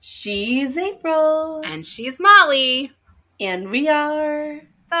She's April. And she's Molly. And we are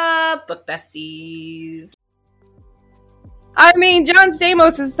the Book Besties. I mean, John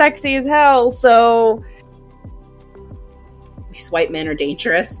Stamos is sexy as hell, so... These white men are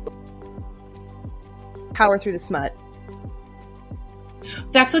dangerous. Power through the smut.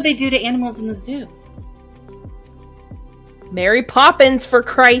 That's what they do to animals in the zoo. Mary Poppins, for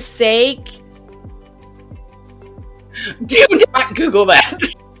Christ's sake. Do not Google that.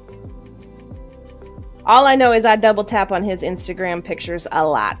 All I know is I double tap on his Instagram pictures a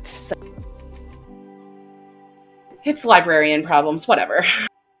lot. So. It's librarian problems, whatever.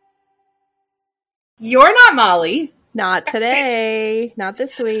 You're not Molly. Not today. Not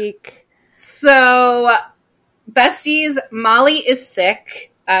this week. So, besties, Molly is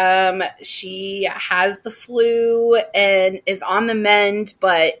sick. She has the flu and is on the mend,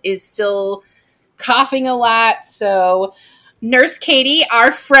 but is still coughing a lot. So, Nurse Katie,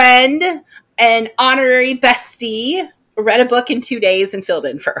 our friend and honorary bestie, read a book in 2 days and filled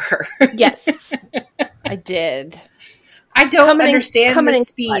in for her. Yes, I did. I don't understand the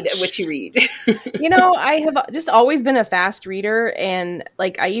speed at which you read. You know, I have just always been a fast reader, and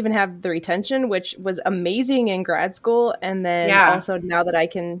like I even have the retention, which was amazing in grad school. And then also now that I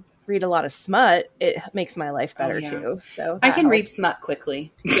can read a lot of smut, it makes my life better too. So I can read smut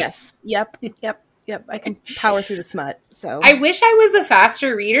quickly. Yes. Yep. I can power through the smut. So I wish I was a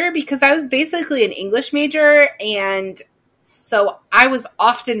faster reader because I was basically an English major, and so I was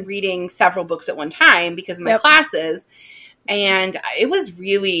often reading several books at one time because of my classes. And it was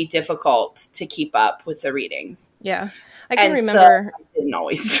really difficult to keep up with the readings. Yeah. I can remember. So I didn't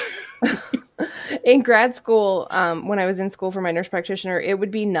always. In grad school, when I was in school for my nurse practitioner, it would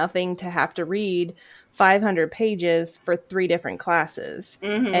be nothing to have to read 500 pages for 3 different classes.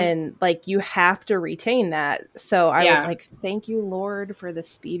 Mm-hmm. And like, you have to retain that. So I was like, thank you, Lord, for the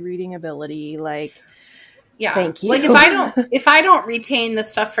speed reading ability. Like, thank you. Like if I don't retain the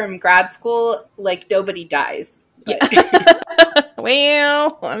stuff from grad school, like nobody dies.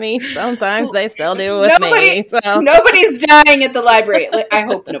 Well, I mean, sometimes they still do with me. So. Nobody's dying at the library. Like, I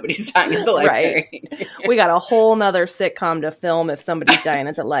hope nobody's dying at the library. Right. We got a whole nother sitcom to film if somebody's dying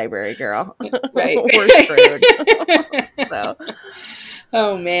at the library, girl. Right. We're screwed. So.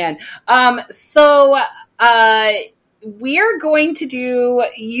 Oh, man. We are going to do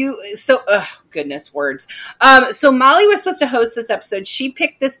goodness words. So Molly was supposed to host this episode. She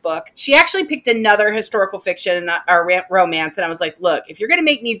picked this book. She actually picked another historical fiction or romance. And I was like, look, if you're going to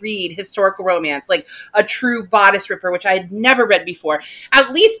make me read historical romance, like a true bodice ripper, which I had never read before,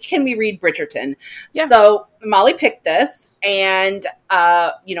 at least can we read Bridgerton? Yeah. So Molly picked this and,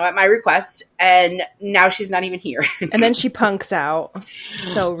 at my request, and now she's not even here. And then she punks out.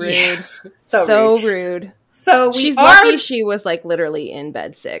 So rude. Yeah. So rude. So she's lucky she was like literally in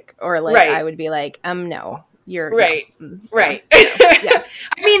bed sick, or like I would be like, no, you're right, no. Right. Yeah.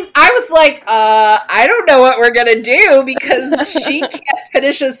 I mean, I was like, I don't know what we're gonna do because she can't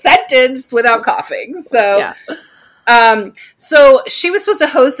finish a sentence without coughing. So, so she was supposed to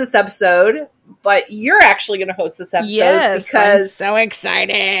host this episode, but you're actually going to host this episode because I'm so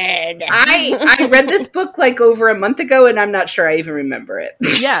excited. I read this book like over a month ago, and I'm not sure I even remember it.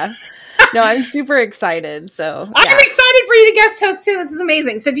 Yeah. No, I'm super excited. So I'm excited for you to guest host too. This is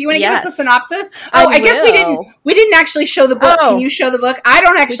amazing. So do you want to give us a synopsis? I guess we didn't actually show the book. Can you show the book? I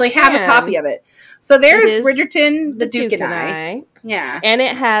don't actually have a copy of it. So there's Bridgerton, The Duke and I. Yeah. And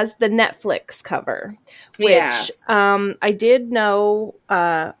it has the Netflix cover, which I did know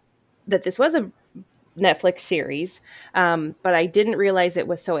that this was a Netflix series, but I didn't realize it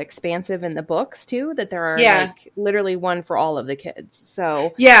was so expansive in the books too, that there are like literally one for all of the kids.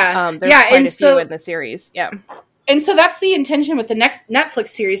 So there's quite a few in the series. Yeah. And so that's the intention with the next Netflix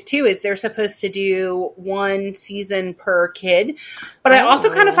series too, is they're supposed to do 1 season per kid. But I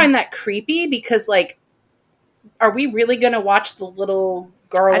also kind of find that creepy because like, are we really going to watch the little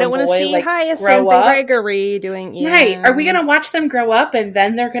girl and boy like grow up? I don't want to see Hyacinth and Gregory doing right. Are we going to watch them grow up and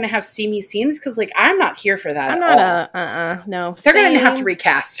then they're going to have steamy scenes? Because like I'm not here for that at all. No. They're going to have to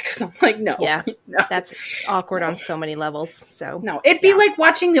recast because I'm like no. Yeah, no. That's awkward on so many levels. So no, it'd be like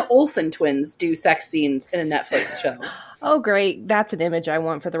watching the Olsen twins do sex scenes in a Netflix show. Oh great, that's an image I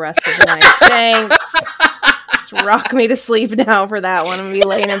want for the rest of the night. Thanks. Just rock me to sleep now for that one. I'm gonna be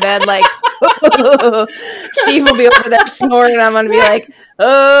laying in bed like Steve will be over there snoring, and I'm gonna be like,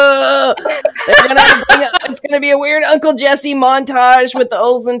 it's gonna be a weird Uncle Jesse montage with the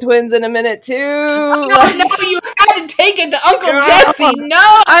Olsen twins in a minute too. Oh, no, you had to take it to Uncle Jesse.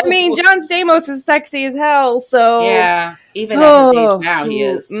 No, I mean John Stamos is sexy as hell. So yeah, even at his age now, he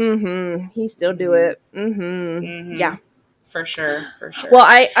is. He still do it. Yeah. For sure. Well,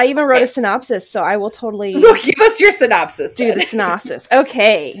 I even wrote a synopsis, so I will totally give us your synopsis. Do the synopsis.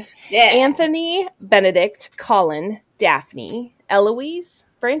 Okay. Yeah. Anthony, Benedict, Colin, Daphne, Eloise,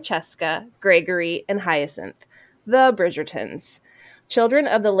 Francesca, Gregory, and Hyacinth, the Bridgertons. Children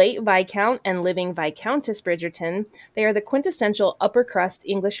of the late Viscount and living Viscountess Bridgerton, they are the quintessential upper-crust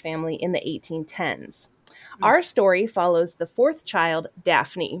English family in the 1810s. Our story follows the fourth child,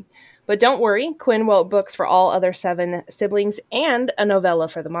 Daphne. But don't worry, Quinn wrote books for all other 7 siblings and a novella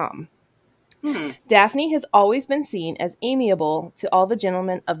for the mom. Daphne has always been seen as amiable to all the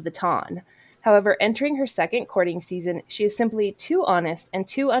gentlemen of the ton. However, entering her second courting season, she is simply too honest and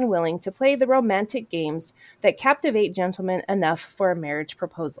too unwilling to play the romantic games that captivate gentlemen enough for a marriage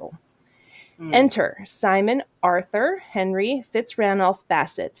proposal. Enter Simon Arthur Henry Fitzranulph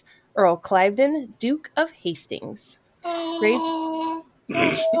Bassett, Earl Cliveden, Duke of Hastings. And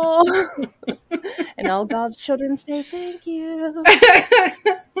all God's children say thank you.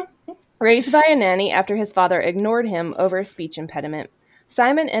 Raised by a nanny after his father ignored him over a speech impediment,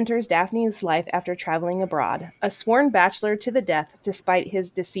 Simon enters Daphne's life after traveling abroad, a sworn bachelor to the death despite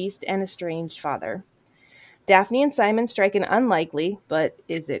his deceased and estranged father. Daphne and Simon strike an unlikely, but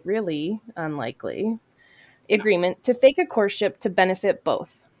is it really unlikely, agreement to fake a courtship to benefit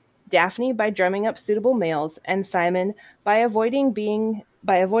both. Daphne by drumming up suitable males, and Simon by being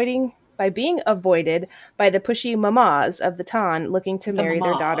avoided by the pushy mamas of the ton looking to marry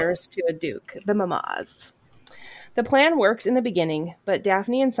their daughters to a duke. The mamas. The plan works in the beginning, but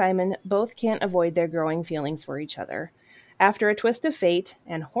Daphne and Simon both can't avoid their growing feelings for each other. After a twist of fate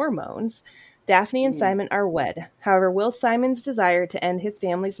and hormones, Daphne and Simon are wed. However, will Simon's desire to end his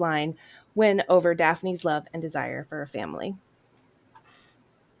family's line win over Daphne's love and desire for a family?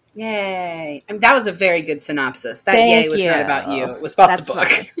 Yay. I mean, that was a very good synopsis. That Thank yay was you. not about you. It was about the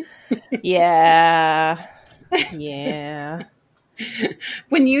book. Yeah. Yeah.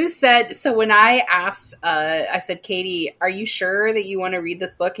 When you said, so when I asked, I said, Katie, are you sure that you want to read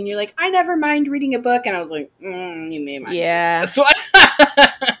this book? And you're like, I never mind reading a book. And I was like, you may mind this one.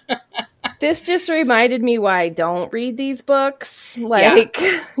 This just reminded me why I don't read these books. Like,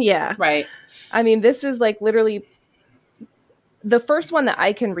 yeah. Right. I mean, this is like literally the first one that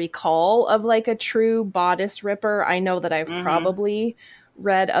I can recall of like a true bodice ripper. I know that I've probably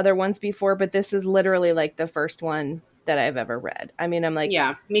read other ones before, but this is literally like the first one that I've ever read. I mean, I'm like,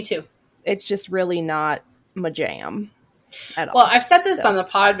 yeah, me too. It's just really not my jam at all. Well, I've said this on the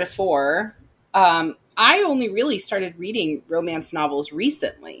pod before. I only really started reading romance novels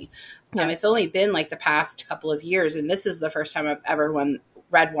recently. It's only been like the past couple of years, and this is the first time I've ever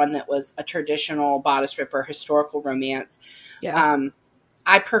read one that was a traditional bodice ripper historical romance. Yeah.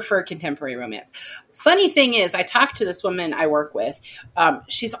 I prefer contemporary romance. Funny thing is, I talked to this woman I work with.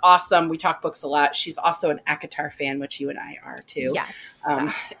 She's awesome. We talk books a lot. She's also an ACOTAR fan, which you and I are too. Yes.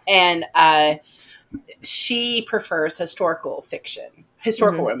 And she prefers historical fiction,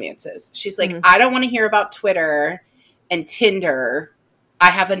 historical romances. She's like, I don't want to hear about Twitter and Tinder. I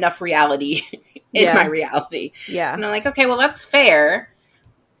have enough reality in my reality. Yeah. And I'm like, okay, well, that's fair.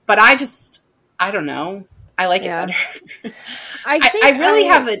 But I don't know. I like it better. I really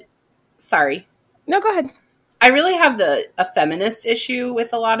have a... Sorry. No, go ahead. I really have a feminist issue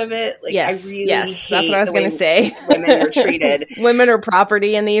with a lot of it. Like, I really hate that's what I was going to say. Women are treated. Women are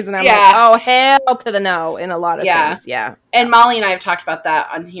property in these, and I'm like, oh, hell to the no in a lot of things. Yeah. And Molly and I have talked about that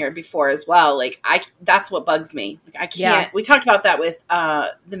on here before as well. Like, that's what bugs me. Like, I can't... Yeah. We talked about that with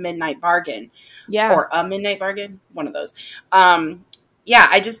The Midnight Bargain. Yeah. Or A Midnight Bargain. One of those.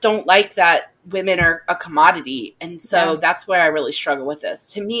 I just don't like that women are a commodity. And so that's where I really struggle with this.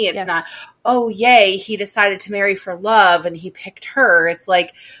 To me, it's not, oh, yay, he decided to marry for love and he picked her. It's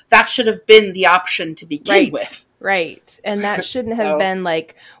like, that should have been the option to begin with. Right. And that shouldn't have been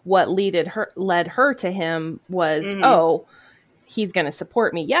like what led her to him was, oh, he's going to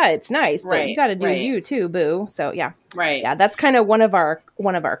support me. Yeah, it's nice, but you got to do you too, boo. So yeah. Right. Yeah, that's kind of one of our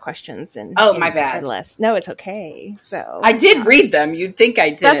questions. My bad. List. No, it's okay. So I did read them. You'd think I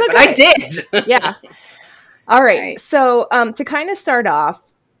didn't, but I did. Yeah. All right. So to kind of start off,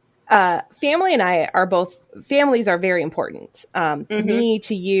 family and I are both, families are very important. To me,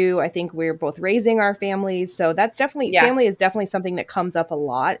 to you, I think we're both raising our families. So that's definitely, family is definitely something that comes up a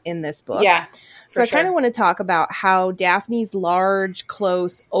lot in this book. Yeah. So I kind of want to talk about how Daphne's large,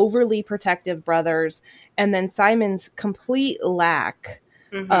 close, overly protective brothers, and then Simon's complete lack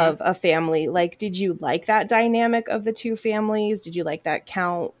of a family. Like, did you like that dynamic of the two families? Did you like that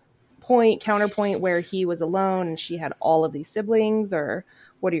counterpoint where he was alone and she had all of these siblings? Or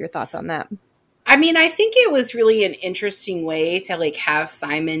what are your thoughts on that? I mean, I think it was really an interesting way to like have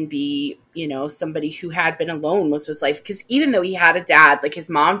Simon be, you know, somebody who had been alone most of his life. Because even though he had a dad, like his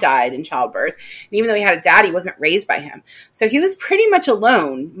mom died in childbirth, and even though he had a dad, he wasn't raised by him. So he was pretty much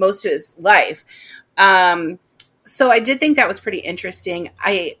alone most of his life. So I did think that was pretty interesting.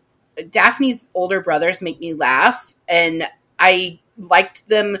 Daphne's older brothers make me laugh, and I liked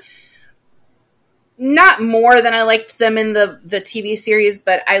them not more than I liked them in the TV series,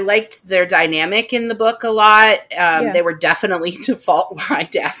 but I liked their dynamic in the book a lot. They were definitely to fault why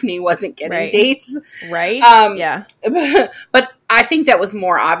Daphne wasn't getting dates. Right. Yeah. But I think that was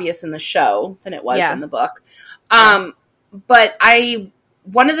more obvious in the show than it was in the book. But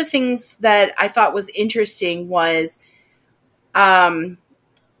one of the things that I thought was interesting was that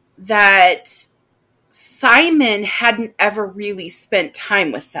Simon hadn't ever really spent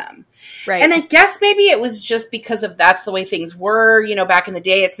time with them. Right. And I guess maybe it was just because of that's the way things were, you know, back in the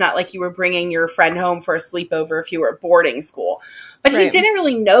day. It's not like you were bringing your friend home for a sleepover if you were at boarding school. But he didn't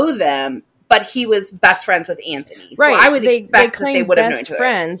really know them, but he was best friends with Anthony. So I would expect that they would have known each other.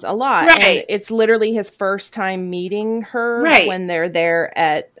 Friends a lot. Right. And it's literally his first time meeting her when they're there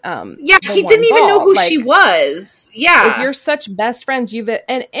at he didn't even know who she was. Yeah. If you're such best friends,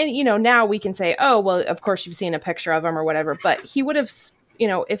 and you know, now we can say, oh, well, of course you've seen a picture of him or whatever, but he would have, you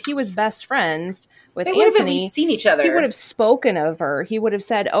know, if he was best friends with Anthony, would have at least seen each other. He would have spoken of her. He would have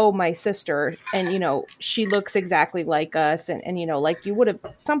said, "Oh, my sister," and you know, she looks exactly like us, and you know, like you would have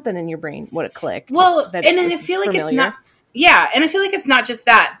something in your brain would have clicked. Well, and I feel like it's not. Yeah, and I feel like it's not just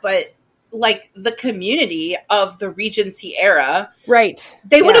that, but like the community of the Regency era, right?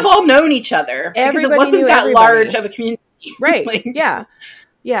 They would have all known each other because it wasn't that large of a community, right? Yeah,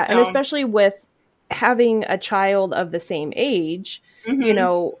 and especially with having a child of the same age. Mm-hmm. You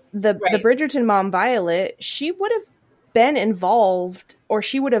know, the Bridgerton mom, Violet, she would have been involved or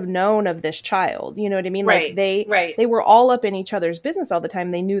she would have known of this child. You know what I mean? Like they were all up in each other's business all the time.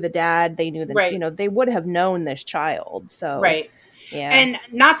 They knew the dad. They knew you know, they would have known this child. So, yeah. And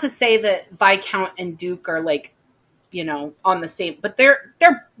not to say that Viscount and Duke are like, you know, on the same, but they're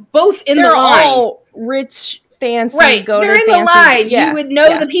both in the line. All rich, fancy, they're in the line. Yeah. You would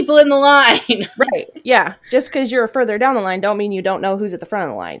know the people in the line. Right. Yeah. Just because you're further down the line don't mean you don't know who's at the front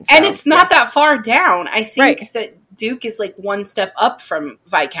of the line. So, and it's not that far down. I think that Duke is like one step up from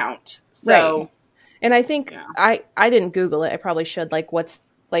Viscount. So and I think I didn't Google it. I probably should. Like what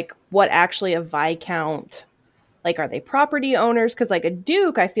actually a Viscount, like, are they property owners? Because like a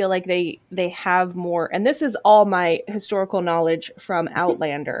Duke, I feel like they have more, and this is all my historical knowledge from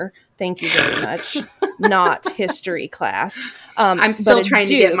Outlander. Thank you very much. Not history class. I'm still trying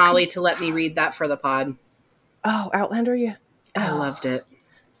to get Molly to let me read that for the pod. Oh, Outlander, I loved it.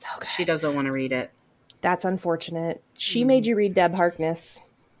 So good. She doesn't want to read it. That's unfortunate. She made you read Deb Harkness.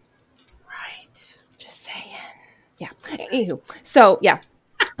 Right. Just saying. Yeah. Anywho. So, yeah.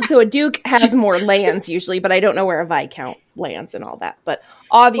 So a Duke has more lands usually, but I don't know where a Viscount lands and all that. But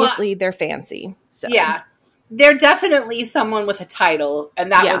obviously they're fancy. So. Yeah. They're definitely someone with a title,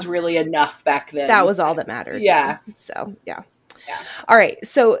 and that was really enough back then. That was all that mattered. Yeah. So, yeah. All right.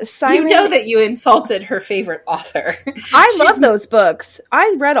 So Simon, you know that you insulted her favorite author. I love those books.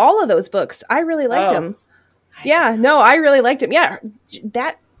 I read all of those books. I really liked them. I really liked them. Yeah.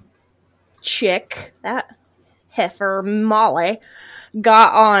 That chick, that heifer Molly,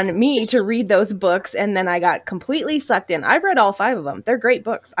 got on me to read those books, and then I got completely sucked in. I've read all 5 of them. They're great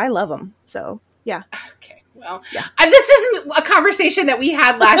books. I love them. So, yeah. Okay. Well, this isn't a conversation that we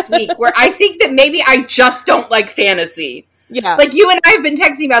had last week where I think that maybe I just don't like fantasy. Yeah. Like, you and I have been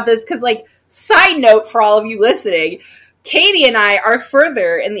texting about this because, like, side note for all of you listening, Katie and I are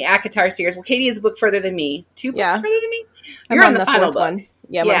further in the ACOTAR series. Well, Katie is a book further than me. 2 books further than me? You're on the final book. One.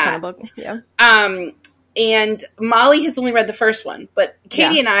 Yeah, my final book. Yeah. And Molly has only read the first one, but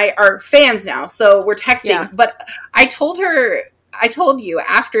Katie and I are fans now, so we're texting. Yeah. But I told you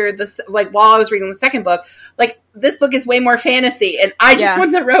after this, like, while I was reading the second book, like, this book is way more fantasy, and I just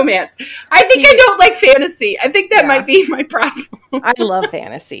want the romance. I think I don't like fantasy. I think that might be my problem. I love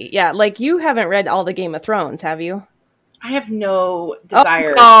fantasy. Yeah, like, you haven't read all the Game of Thrones, have you? I have no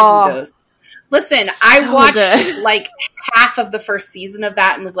desire to read those. Listen, I watched like half of the first season of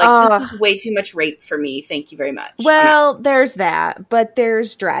that and was like, this is way too much rape for me. Thank you very much. Well, there's that, but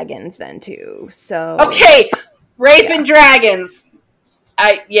there's dragons then too. So okay, rape and dragons.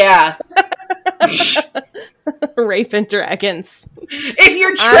 Rape and dragons. If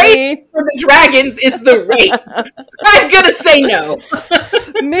your trade for the dragons is the rape, I'm gonna say no.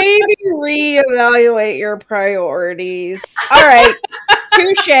 Maybe reevaluate your priorities. All right,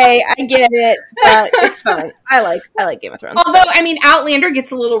 touche. I get it, but it's fine. I like Game of Thrones. Although, I mean, Outlander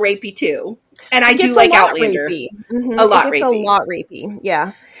gets a little rapey too. And I do like Outlander. Mm-hmm. A lot it gets rapey. a lot rapey.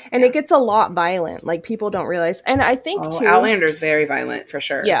 Yeah. And it gets a lot violent. Like, people don't realize. And I think, too, Outlander's very violent, for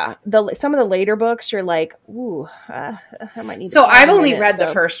sure. Yeah. Some of the later books, you're like, ooh, I might need to So I've only read the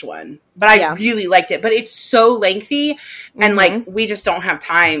first one, but I really liked it. But it's so lengthy, and, like, we just don't have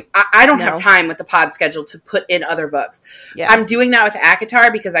time. I don't have time with the pod schedule to put in other books. Yeah. I'm doing that with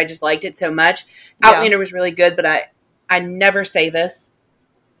ACOTAR because I just liked it so much. Outlander was really good, but I never say this.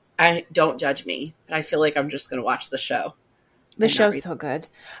 Don't judge me, but I feel like I'm just going to watch the show. The show's so good.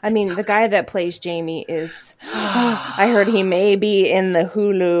 I mean, the guy that plays Jamie is... I heard he may be in the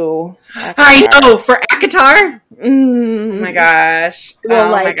Hulu. I know! For ACOTAR? Oh my gosh.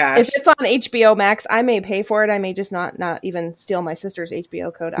 Well, if it's on HBO Max, I may pay for it. I may just not even steal my sister's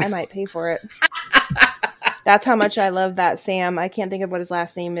HBO code. I might pay for it. That's how much I love that Sam. I can't think of what his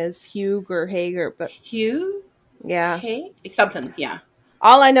last name is. Hugh or Hager. But Hugh? Yeah. Hey? Something, yeah.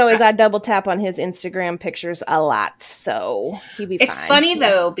 All I know is I double tap on his Instagram pictures a lot, so he'd be fine. It's funny,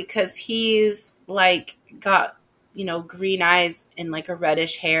 though, because he's, like, got, green eyes and, like, a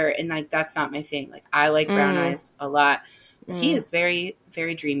reddish hair, and, like, that's not my thing. Like, I like brown eyes a lot. He is very,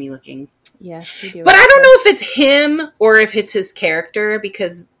 very dreamy looking. Yes, you do. But I don't know if it's him or if it's his character,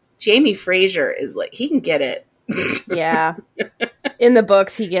 because Jamie Fraser is, like, he can get it. Yeah. In the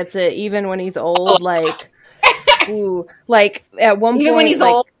books, he gets it, even when he's old, like... Ooh, like at one point, when he's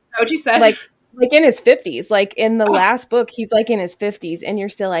old, what you said, like in his 50s, like in the last book, he's like in his 50s, and you're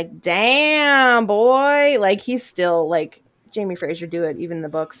still like, damn, boy, like he's still like Jamie Fraser do it, even in the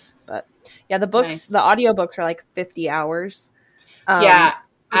books. But yeah, the books, the audiobooks are like 50 hours. I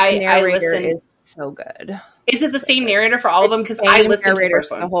listened. Is so good. Is it the same narrator for all of them? Because I listened to the first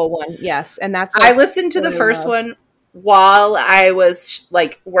one, the whole one. Yes, and that's I listened to the first one while I was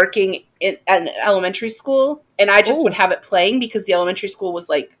like working in an elementary school, and I just would have it playing because the elementary school was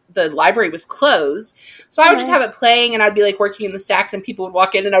like, the library was closed. So I would just have it playing, and I'd be like working in the stacks, and people would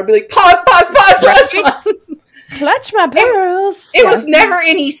walk in, and I would be like, pause. Clutch my pearls. It was never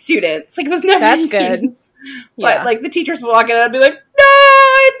any students. Like, it was never any students. But like the teachers would walk in, and I'd be like, no,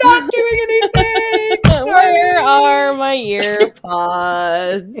 I'm not doing anything. Where are my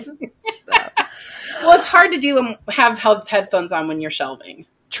earpods? Well, it's hard to do and have headphones on when you're shelving.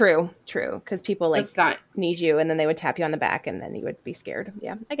 True. Because people need you, and then they would tap you on the back, and then you would be scared.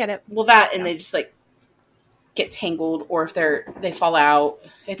 Yeah, I get it. Well, that and they just like get tangled, or if they fall out.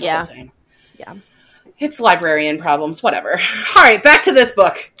 It's a whole thing. Yeah, it's librarian problems. Whatever. All right, back to this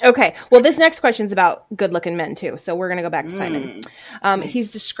book. Okay. Well, this next question is about good-looking men too, so we're gonna go back to Simon. Nice.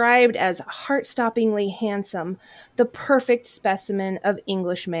 He's described as heart-stoppingly handsome, the perfect specimen of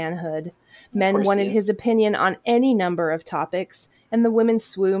English manhood. Men wanted his opinion on any number of topics, and the women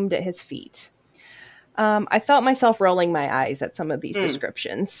swooned at his feet. I felt myself rolling my eyes at some of these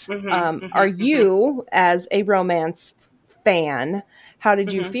descriptions. Are you, as a romance fan, how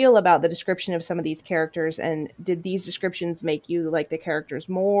did you feel about the description of some of these characters, and did these descriptions make you like the characters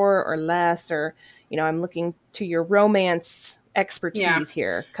more or less? Or, I'm looking to your romance expertise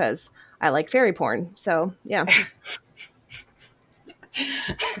here, because I like fairy porn. So, yeah.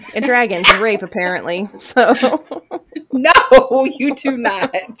 And dragons and rape, apparently. So no, you do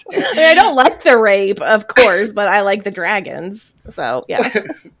not. I don't like the rape, of course, but I like the dragons. So yeah.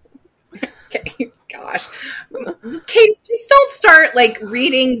 Okay, gosh, Kate, just don't start like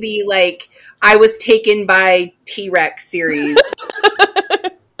reading the I was taken by T-Rex series.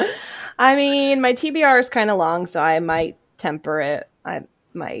 I mean, my TBR is kind of long, so I might temper it. I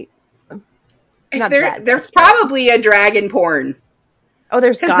might. There's probably a dragon porn. Oh,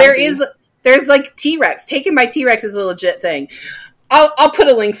 there's like T-Rex. Taken by T-Rex is a legit thing. I'll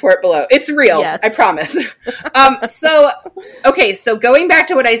put a link for it below. It's real. Yes. I promise. So going back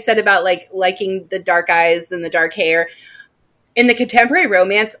to what I said about liking the dark eyes and the dark hair, in the contemporary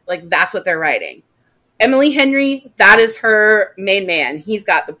romance, that's what they're writing. Emily Henry, that is her main man. He's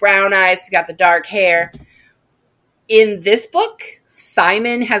got the brown eyes. He's got the dark hair. In this book,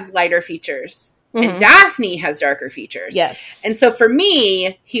 Simon has lighter features. And Daphne has darker features. Yes. And so for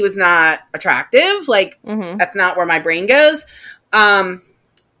me, he was not attractive. That's not where my brain goes. And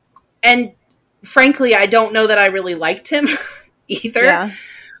frankly, I don't know that I really liked him either. Yeah.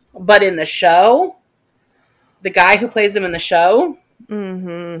 But in the show, the guy who plays him in the show,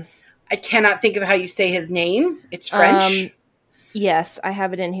 I cannot think of how you say his name. It's French. Yes, I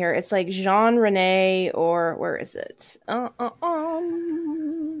have it in here. It's like Jean Rene, or where is it?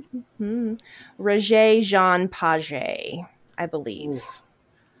 Roger Jean Paget, I believe. Ooh.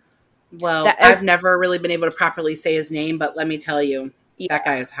 Well, I've never really been able to properly say his name, but let me tell you, that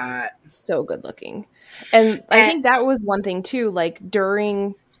guy is hot. So good looking. And I think that was one thing too,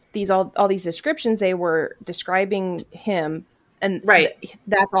 during all these descriptions, they were describing him, and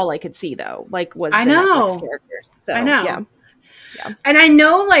that's all I could see though. Like was I the know Netflix characters. So I know. Yeah. And I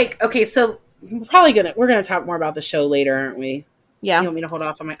know, like, okay, so we're gonna talk more about the show later, aren't we? Yeah. You want me to hold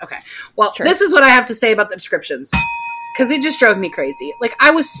off on okay. Well, sure. This is what I have to say about the descriptions. Because it just drove me crazy. Like,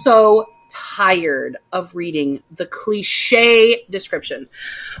 I was so tired of reading the cliche descriptions.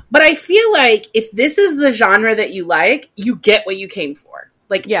 But I feel like if this is the genre that you like, you get what you came for.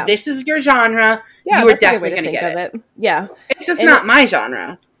 Like, this is your genre, you are definitely going to get it. Yeah. It's just not my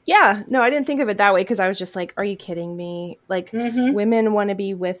genre. Yeah. No, I didn't think of it that way because I was just like, are you kidding me? Like, women want to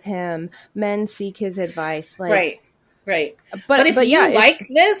be with him. Men seek his advice. Like, Right. But if you like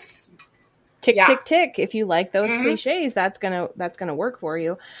this... Tick, tick, tick. If you like those cliches, that's gonna work for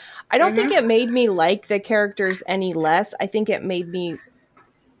you. I don't think it made me like the characters any less. I think it made me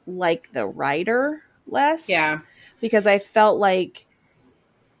like the writer less. Yeah. Because I felt like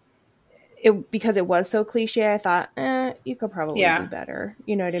because it was so cliche, I thought, you could probably do better.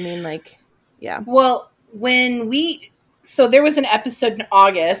 You know what I mean? Like, yeah. Well, so there was an episode in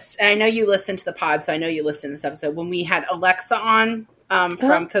August, and I know you listened to the pod, so I know you listened to this episode, when we had Alexa on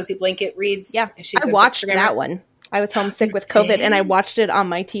from Cozy Blanket Reads. Yeah, I watched that one. I was homesick with COVID, and I watched it on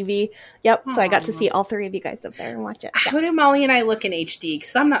my TV. Yep, so I got to see all three of you guys up there and watch it. How did Molly and I look in HD?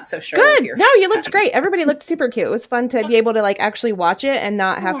 Because I'm not so sure. Good. No, you looked great. Everybody looked super cute. It was fun to be able to, like, actually watch it and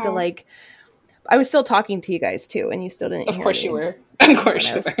not have to, like... I was still talking to you guys, too, and you still didn't hear me. Of course you were. Of course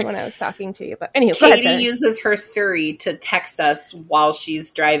you were. When I was talking to you. But anyway, Katie uses her Siri to text us while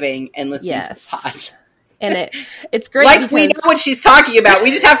she's driving and listening to the pod. And it's great. Like, we know what she's talking about.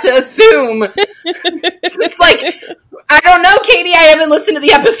 We just have to assume. It's like, I don't know, Katie. I haven't listened to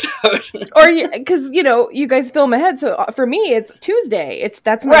the episode. Or, because, you guys film ahead. So for me, it's Tuesday.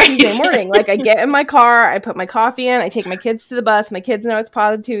 That's my Tuesday morning. Like, I get in my car, I put my coffee in, I take my kids to the bus. My kids know it's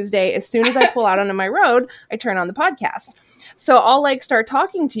Pod Tuesday. As soon as I pull out onto my road, I turn on the podcast. So I'll, like, start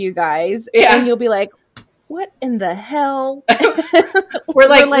talking to you guys. Yeah. And you'll be like, what in the hell? We're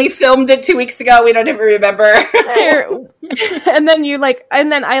like, we filmed it 2 weeks ago. We don't even remember. And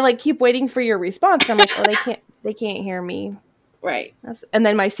then I keep waiting for your response. I'm like, oh, they can't hear me. Right. And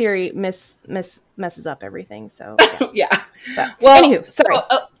then my Siri messes up everything. So yeah. But, well, anywho, sorry.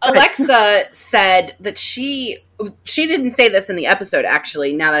 So, Alexa said that she didn't say this in the episode,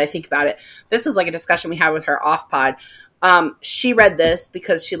 actually, now that I think about it. This is like a discussion we had with her off pod. She read this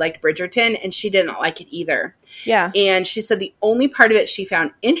because she liked Bridgerton and she didn't like it either. Yeah. And she said the only part of it she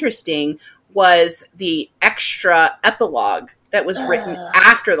found interesting was the extra epilogue that was written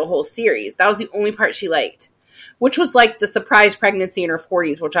after the whole series. That was the only part she liked, which was like the surprise pregnancy in her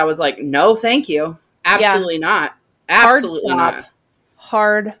 40s, which I was like, no, thank you. Absolutely not. Absolutely not.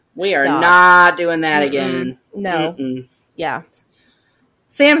 Hard. We are not doing that again. No. Yeah.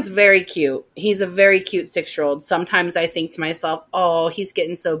 Sam's very cute. He's a very cute 6-year-old. Sometimes I think to myself, oh, he's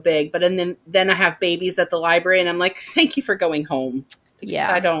getting so big. But then I have babies at the library and I'm like, thank you for going home. Because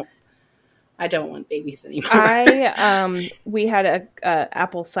I don't want babies anymore. We had a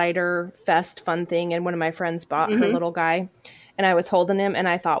apple cider fest fun thing and one of my friends bought her little guy and I was holding him and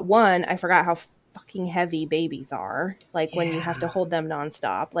I thought, I forgot how fucking heavy babies are. Like when you have to hold them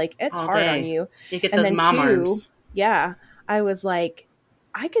nonstop. Like it's all hard day. On you. You get those mom arms. Yeah. I was like,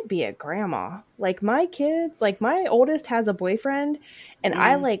 I could be a grandma. Like my kids, like my oldest has a boyfriend and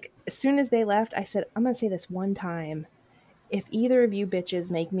I like, as soon as they left, I said, I'm going to say this one time. If either of you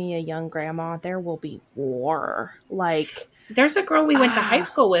bitches make me a young grandma, there will be war. Like there's a girl we went to high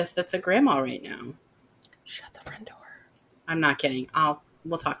school with that's a grandma right now. Shut the front door. I'm not kidding.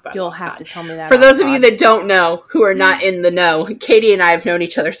 We'll talk about it. You'll have to tell me that. For those of you that don't know, who are not in the know, Katie and I have known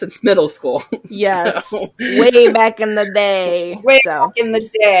each other since middle school. Yes. So. Way back in the day. Back in the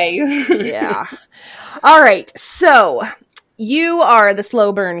day. Yeah. All right. So you are the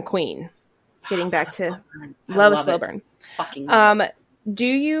slow burn queen. Getting back to love a slow burn. Fucking love it. Do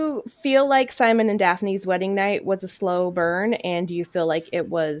you feel like Simon and Daphne's wedding night was a slow burn? And do you feel like it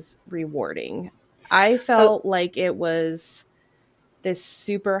was rewarding? I felt like it was this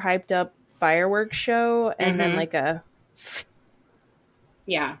super hyped up fireworks show and then like it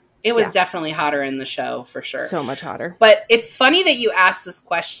was definitely hotter in the show for sure. So much hotter. But it's funny that you asked this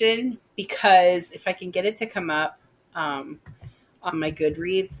question because if I can get it to come up on my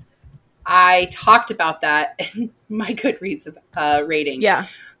Goodreads, I talked about that in my Goodreads rating. Yeah.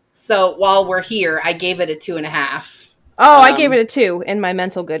 So while we're here, I gave it a 2.5. Oh, I gave it a 2 in my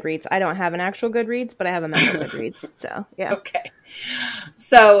mental Goodreads. I don't have an actual Goodreads, but I have a mental Goodreads. So, yeah. Okay.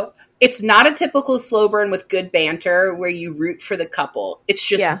 So, it's not a typical slow burn with good banter where you root for the couple. It's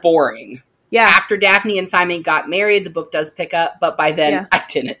just boring. Yeah. After Daphne and Simon got married, the book does pick up, but by then I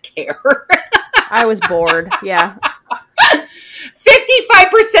didn't care. I was bored. Yeah.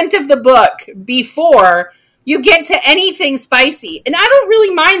 55% of the book before you get to anything spicy. And I don't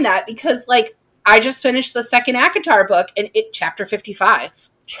really mind that because, like, I just finished the second ACOTAR book and chapter 55.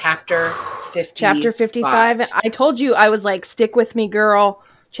 Chapter 55. I told you, I was like, stick with me, girl.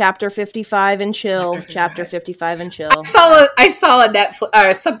 Chapter 55 and chill. Chapter 55 and chill. I saw a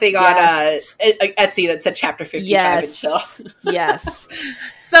Netflix something on Etsy that said chapter 55 and chill. Yes.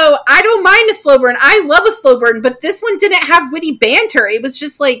 So I don't mind a slow burn. I love a slow burn, but this one didn't have witty banter. It was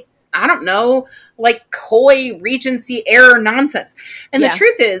just like, I don't know, like coy Regency era nonsense. And the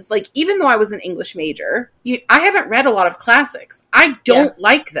truth is, like, even though I was an English major, I haven't read a lot of classics. I don't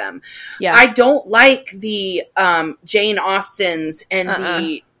like them. Yeah. I don't like the Jane Austens and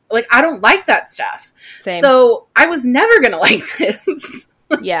I don't like that stuff. Same. So I was never going to like this.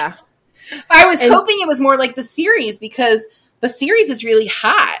 Yeah. I was hoping it was more like the series because the series is really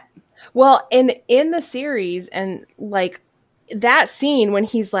hot. Well, and in the series, and like that scene when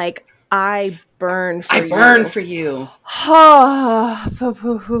he's like, I burn for you.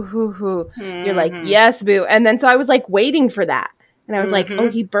 You're like, yes, boo. And then so I was like waiting for that. And I was like, oh,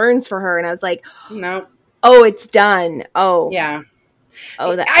 he burns for her. And I was like, no. Oh, it's done. Oh. Yeah.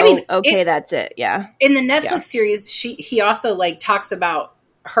 Oh, that's it. Yeah. In the Netflix series, he also like talks about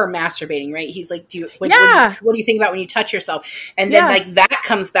her masturbating, right? He's like, what do you think about when you touch yourself? And then like that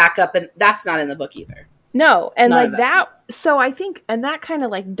comes back up, and that's not in the book either. No, and like that. So I think, and that kind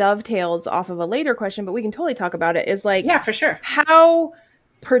of like dovetails off of a later question, but we can totally talk about it. Is like, yeah, for sure, how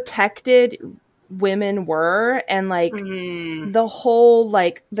protected women were, and like the whole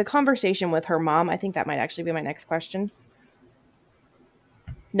like the conversation with her mom. I think that might actually be my next question.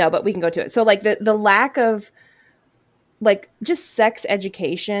 No, but we can go to it. So like the lack of like just sex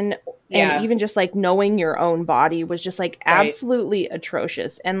education and even just like knowing your own body was just like absolutely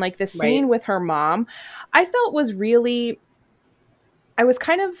atrocious. And like the scene with her mom, I felt was really,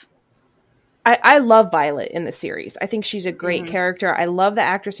 I love Violet in the series. I think she's a great character. I love the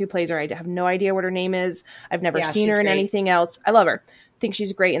actress who plays her. I have no idea what her name is. I've never seen her in anything else. I love her. I think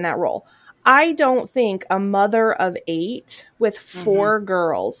she's great in that role. I don't think a mother of 8 with 4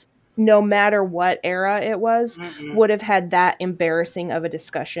 girls, no matter what era it was, would have had that embarrassing of a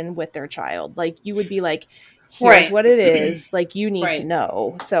discussion with their child. Like, you would be like, here's what it is. Like, you need to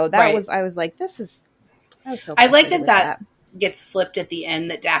know. So that was, I was like, I was so I like that gets flipped at the end,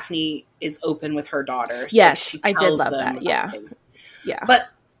 that Daphne is open with her daughter. So yes, I did love that. Yeah. Things. Yeah. But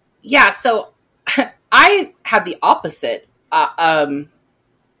yeah, so I had the opposite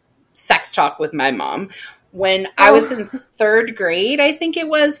sex talk with my mom. When I was in 3rd grade, I think it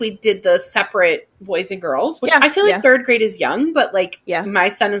was, we did the separate boys and girls, which I feel like 3rd grade is young, but like my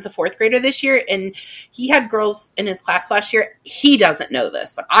son is a 4th grader this year, and he had girls in his class last year. He doesn't know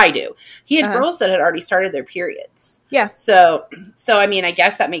this, but I do. He had girls that had already started their periods. Yeah. So I mean, I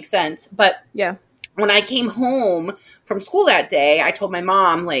guess that makes sense. But when I came home from school that day, I told my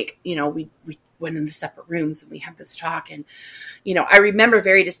mom, like, you know, we went into separate rooms and we had this talk, and you know, I remember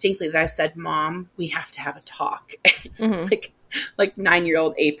very distinctly that I said, Mom, we have to have a talk. like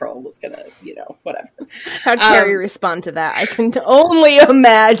 9-year-old April was gonna, you know, whatever. How'd Carrie respond to that? I can only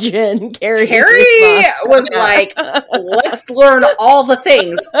imagine Carrie was like, let's learn all the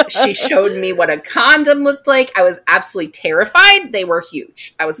things. She showed me what a condom looked like. I was absolutely terrified. They were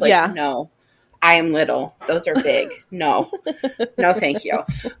huge. I was like, no, I am little. Those are big. No, thank you.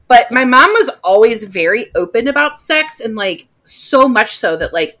 But my mom was always very open about sex, and like so much so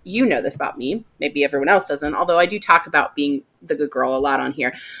that, like, you know this about me. Maybe everyone else doesn't, although I do talk about being the good girl a lot on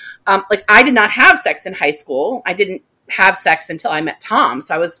here. Like, I did not have sex in high school. I didn't have sex until I met Tom.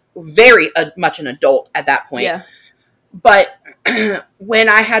 So I was very much an adult at that point. Yeah. But when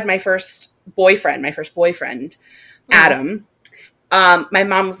I had my first boyfriend, Adam, my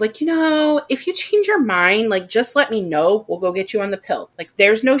mom was like, you know, if you change your mind, like, just let me know. We'll go get you on the pill. Like,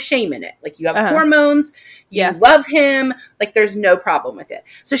 there's no shame in it. Like, you have hormones. You love him. Like, there's no problem with it.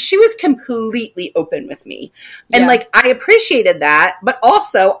 So she was completely open with me. And, like, I appreciated that. But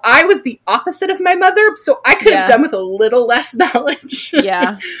also, I was the opposite of my mother. So I could have done with a little less knowledge.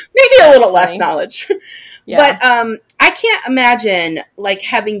 Yeah. Maybe a little less knowledge. Yeah. But I can't imagine, like,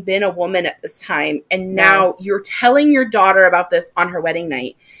 having been a woman at this time, and now you're telling your daughter about this on her wedding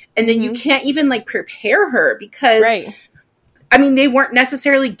night, and then you can't even, like, prepare her because, I mean, they weren't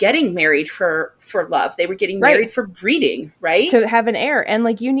necessarily getting married for love. They were getting married for breeding, right? To have an heir. And,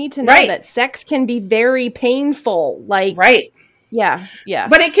 like, you need to know that sex can be very painful. Like, Yeah. Yeah.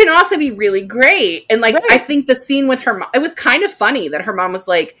 But it can also be really great. And like, Right. I think the scene with her mom, it was kind of funny that her mom was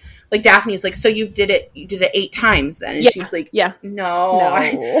like Daphne's like, so you did it 8 times then? And she's like, no.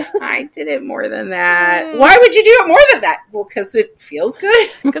 I did it more than that. Why would you do it more than that? Well, because it feels good.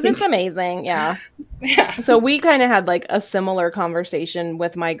 Because it's amazing. Yeah. So we kind of had like a similar conversation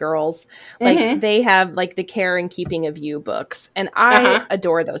with my girls. Like they have like the Care and Keeping of You books, and I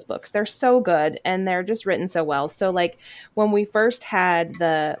adore those books. They're so good and they're just written so well. So like when we first had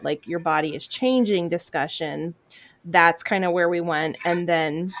the like your body is changing discussion, that's kind of where we went. And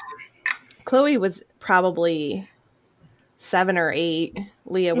then Chloe was probably 7 or 8.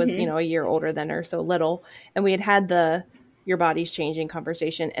 Leah was, a year older than her, so little. And we had the your body's changing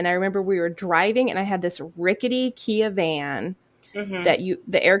conversation. And I remember we were driving and I had this rickety Kia van that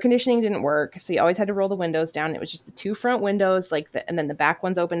the air conditioning didn't work. So you always had to roll the windows down. It was just the 2 front windows, and then the back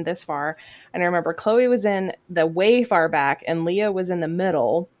one's open this far. And I remember Chloe was in the way far back and Leah was in the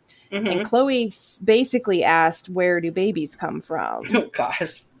middle. And Chloe basically asked, where do babies come from? Oh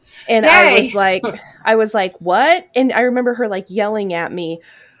gosh. And Yay! I was like, what? And I remember her like yelling at me,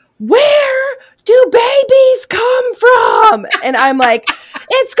 where do babies come from? And I'm like,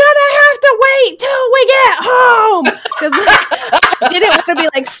 it's gonna have to wait till we get home. Because I didn't want to be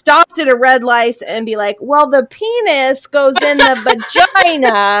like stopped at a red light and be like, well, the penis goes in the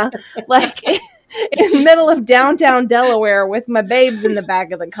vagina, like in the middle of downtown Delaware with my babes in the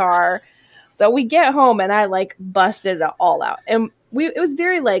back of the car. So we get home and I like busted it all out. And it was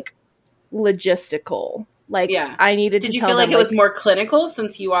very like logistical. Like I needed to tell them. Did you feel like it was more clinical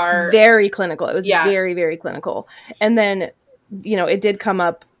since you are very clinical? It was very, very clinical. And then, it did come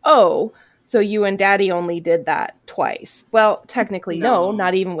up, oh, so you and Daddy only did that twice. Well, technically, no,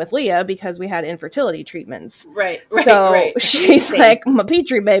 not even with Leah because we had infertility treatments. Right. So she's like, my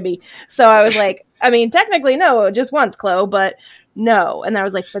Petri baby. So I was like, I mean, technically, no, just once, Chloe, but no. And I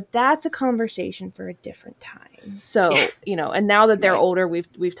was like, but that's a conversation for a different time. So, and now that they're older,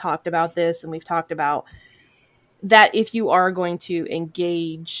 we've talked about this and we've talked about that if you are going to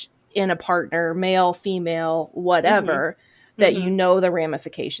engage in a partner, male, female, whatever, that the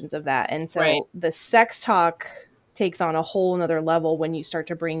ramifications of that. And so the sex talk takes on a whole nother level when you start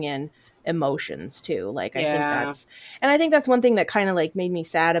to bring in emotions too. Like I think that's one thing that kind of like made me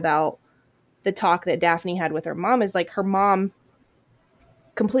sad about the talk that Daphne had with her mom is like her mom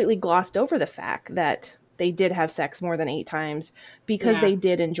completely glossed over the fact that they did have sex more than 8 times because they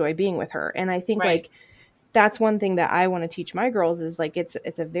did enjoy being with her. And I think like that's one thing that I want to teach my girls is like it's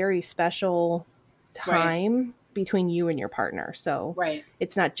a very special time between you and your partner. So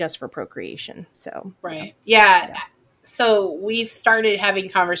it's not just for procreation. So So we've started having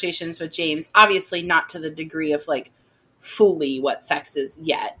conversations with James, obviously not to the degree of like fully what sex is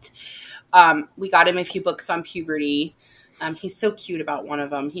yet. We got him a few books on puberty. He's so cute about one of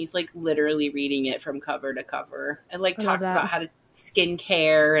them. He's like literally reading it from cover to cover and like talks about how to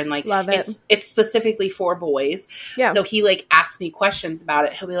skincare and like it's specifically for boys. Yeah. So he like asks me questions about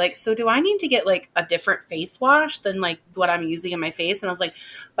it. He'll be like, so do I need to get like a different face wash than like what I'm using in my face? And I was like,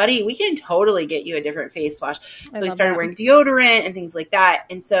 buddy, we can totally get you a different face wash. So he started wearing deodorant and things like that.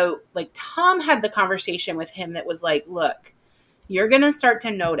 And so like Tom had the conversation with him that was like, look, you're going to start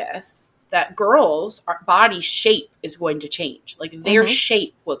to notice that girls' body shape is going to change. Like their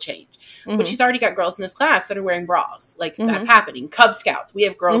shape will change. Which he's already got girls in his class that are wearing bras. Like that's happening. Cub Scouts, we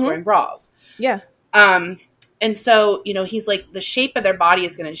have girls wearing bras. Yeah. And so, he's like, the shape of their body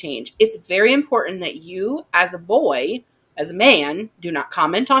is going to change. It's very important that you, as a boy, as a man, do not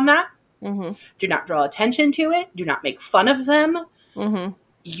comment on that. Do not draw attention to it. Do not make fun of them.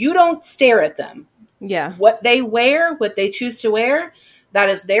 You don't stare at them. Yeah. What they wear, what they choose to wear, that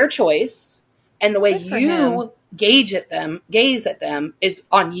is their choice. And the way you gaze at them is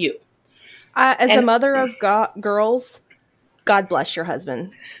on you. As a mother of girls, God bless your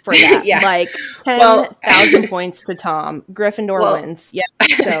husband for that. Like 10,000 points to Tom. Gryffindor wins. Yeah.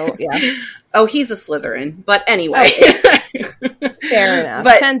 So yeah. Oh, he's a Slytherin. But anyway. Fair enough.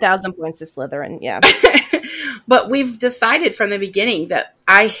 But 10,000 points to Slytherin. Yeah. But we've decided from the beginning that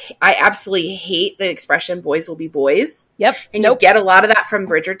I absolutely hate the expression boys will be boys. Yep. And you get a lot of that from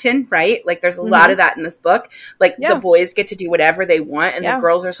Bridgerton, right? Like there's a lot of that in this book. Like the boys get to do whatever they want and the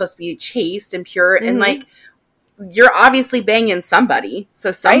girls are supposed to be chaste and pure. And like, you're obviously banging somebody.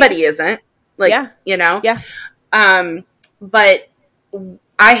 So somebody isn't. Like, Yeah. But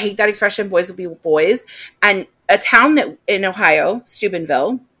I hate that expression, boys will be boys. And a town that in Ohio,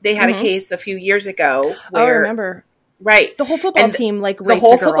 Steubenville, they had a case a few years ago where I remember. Right. The whole football team raped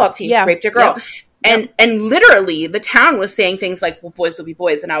football team raped a girl. And literally the town was saying things like, well, boys will be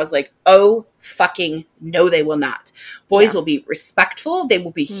boys. And I was like, oh, fucking no, they will not. Boys will be respectful. They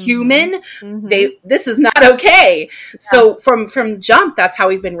will be human. This is not okay. Yeah. So from jump, that's how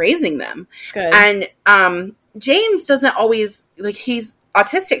we've been raising them. Good. And James doesn't always, like, he's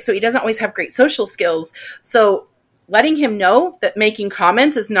autistic, so he doesn't always have great social skills. So letting him know that making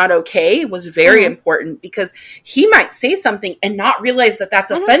comments is not okay was very important, because he might say something and not realize that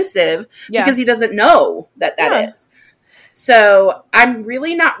that's offensive because he doesn't know that is. So I'm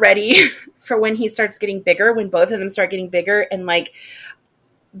really not ready for when he starts getting bigger, when both of them start getting bigger, and like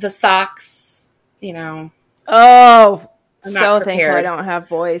the socks, you know. Oh, I'm so thankful I don't have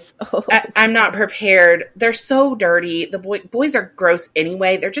boys. I'm not prepared. They're so dirty. The boys are gross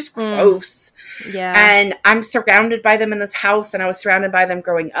anyway. They're just gross. Yeah. And I'm surrounded by them in this house, and I was surrounded by them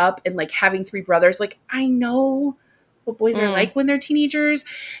growing up, and like having 3 brothers. Like, I know what boys are like when they're teenagers,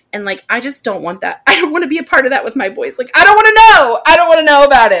 and like I just don't want that. I don't want to be a part of that with my boys. Like, I don't want to know. I don't want to know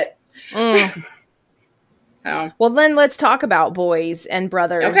about it. Oh. Well, then let's talk about boys and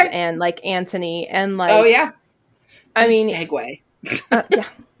brothers and like Anthony and like. Oh yeah. I mean, segue. Yeah,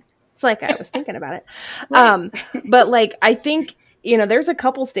 it's like I was thinking about it. But like, I think, you know, there's a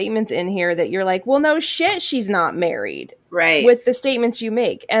couple statements in here that you're like, well, no shit, she's not married. Right. With the statements you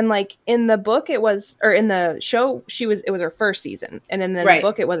make. And like in the book it was, or in the show, it was her first season. And in the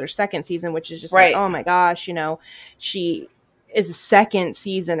book it was her second season, which is just like, oh my gosh, you know, she is a second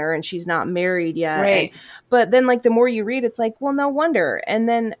seasoner and she's not married yet. Right. But then like the more you read, it's like, well, no wonder. And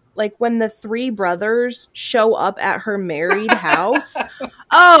then like when the 3 brothers show up at her married house,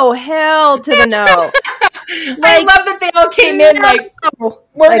 oh, hell to the no. Like, I love that they all came in like,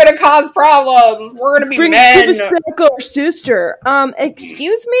 we're like, going to cause problems. We're going to be men. Our sister.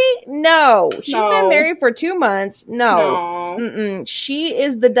 Excuse me? No. She's been married for 2 months. No. She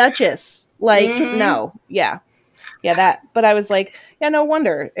is the Duchess. Like, no. Yeah. Yeah, that. But I was like, yeah, no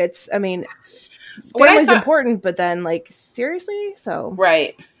wonder. It's, I mean, family's important, but then, like, seriously? So.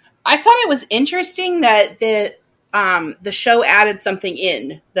 Right. I thought it was interesting that the show added something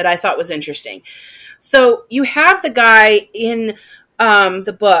in that I thought was interesting. So you have the guy in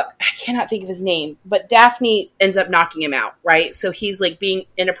the book, I cannot think of his name, but Daphne ends up knocking him out, right? So he's, like, being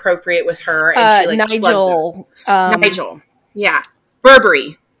inappropriate with her, and she, like, Nigel. Slugs her. Nigel. Yeah.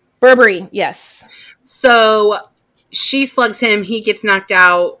 Burberry, yes. So she slugs him, he gets knocked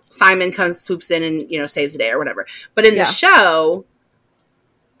out, Simon swoops in and, you know, saves the day or whatever. But in the show,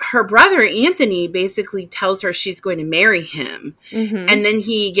 her brother Anthony basically tells her she's going to marry him. And then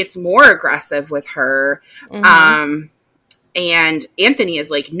he gets more aggressive with her. And Anthony is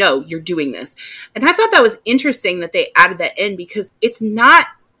like, no, you're doing this. And I thought that was interesting that they added that in, because it's not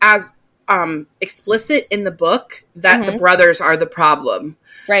as explicit in the book that the brothers are the problem.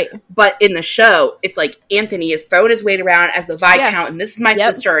 Right. But in the show, it's like Anthony is throwing his weight around as the Viscount, and this is my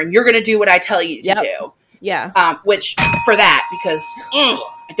sister, and you're going to do what I tell you to do. Yeah. Which, for that, because I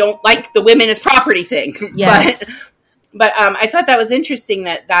don't like the women as property thing. Yes. But I thought that was interesting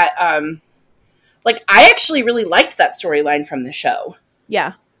that like, I actually really liked that storyline from the show.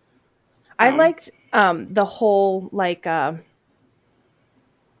 Yeah. I liked the whole, like, and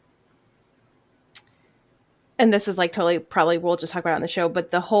this is like totally, probably we'll just talk about it on the show,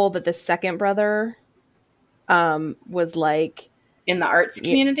 but the whole that the second brother was like in the arts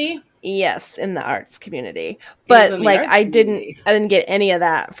community. Yes, in the arts community. But like I didn't get any of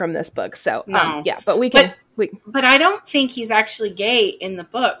that from this book. So yeah, but we can but I don't think he's actually gay in the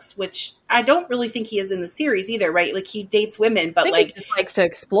books, which I don't really think he is in the series either, right? Like, he dates women, but like he just likes to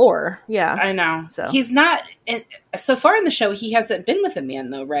explore. Yeah. I know. So he's not, so far in the show he hasn't been with a man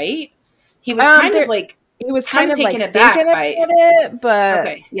though, right? He was kind of like, he was kind of taken like aback thinking by it,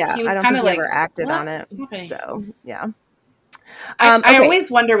 but yeah, he was kind of like, ever acted on it. Okay. So yeah. I always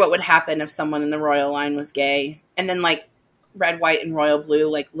wonder what would happen if someone in the royal line was gay, and then like red, white, and royal blue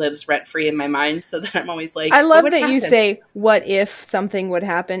like lives rent free in my mind. So that I'm always like, I love that you say, "What if something would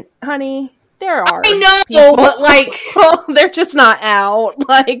happen, honey?" There are. I know, people. But like, they're just not out.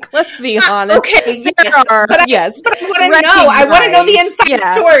 Like, let's be honest. Okay, yes, but I want to know. I want to know the inside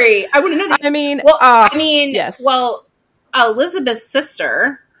story. I want to know. Yes. Well, Elizabeth's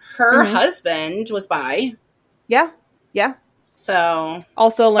sister, her husband was bi. Yeah. Yeah. So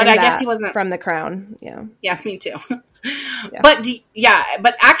also learned but I that guess he wasn't from The Crown. Yeah. Yeah, me too. But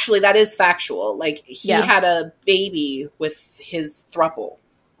but actually that is factual. Like, he had a baby with his throuple.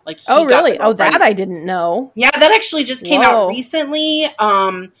 Like, oh really? Oh, that I didn't know. Yeah, that actually just came out recently.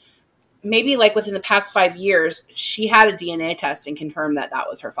 Maybe like within the past 5 years, she had a DNA test and confirmed that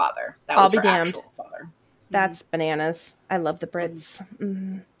was her father. That was her actual father. That's bananas. I love the Brits.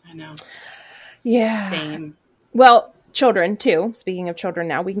 I know. Yeah. Same. Well, children too. Speaking of children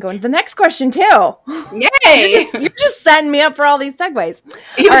now, we can go into the next question too. Yay! You're just setting me up for all these segues.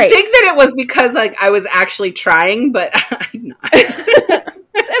 You think that it was because like I was actually trying, but I'm not.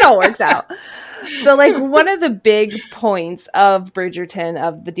 It all works out. So like one of the big points of Bridgerton,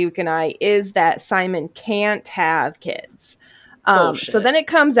 of The Duke and I, is that Simon can't have kids. So then it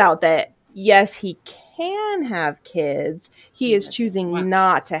comes out that yes, he can have kids. He is choosing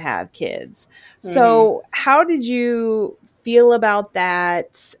not to have kids. So how did you feel about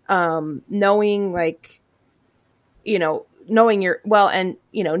that? Knowing like, knowing your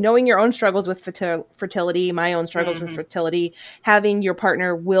knowing your own struggles with fertility, my own struggles with fertility, having your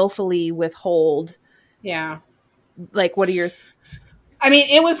partner willfully withhold. Yeah. Like, what are your... I mean,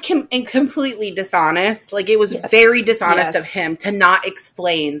 it was completely dishonest. Like, it was very dishonest of him to not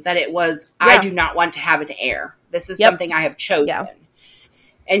explain that it was, I do not want to have an heir. This is something I have chosen. Yeah.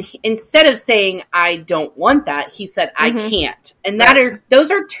 And instead of saying, I don't want that, he said, I can't. And those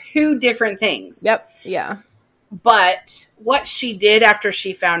are two different things. Yep. Yeah. But what she did after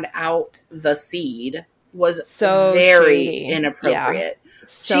she found out the seed was so very shady. Inappropriate. Yeah.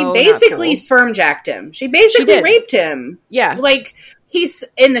 So she basically sperm jacked him. She basically raped him. Yeah. Like, he's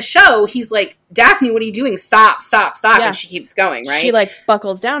in the show, he's like, Daphne, what are you doing? Stop. Yeah. And she keeps going, right? She like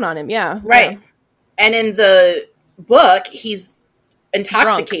buckles down on him. Yeah. Right. Yeah. And in the book, he's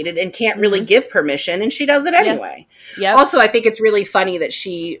intoxicated and can't really give permission, and she does it anyway. Yeah. Also, I think it's really funny that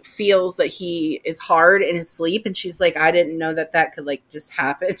she feels that he is hard in his sleep, and she's like, I didn't know that could like just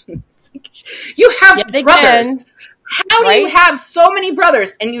happen. Like, you have brothers. How do you have so many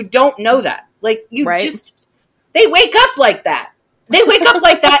brothers and you don't know that? Like, you just, they wake up like that. They wake up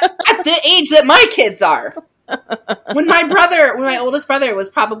like that at the age that my kids are. When my oldest brother was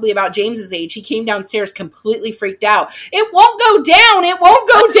probably about James's age, he came downstairs completely freaked out. It won't go down. It won't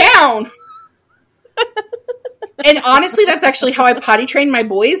go down. And honestly, that's actually how I potty train my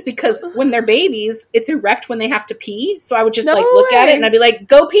boys, because when they're babies, it's erect when they have to pee. So I would just look at it and I'd be like,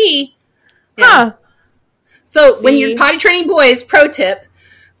 go pee. Yeah. Huh. So when you're potty training boys, pro tip,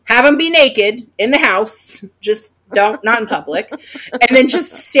 have them be naked in the house. Just not in public. And then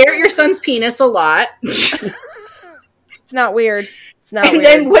just stare at your son's penis a lot. It's not weird. It's not weird. And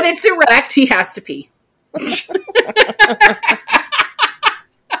then when it's erect, he has to pee.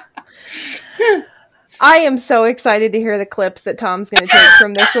 I am so excited to hear the clips that Tom's going to take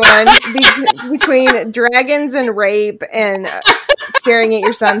from this one. Between dragons and rape and staring at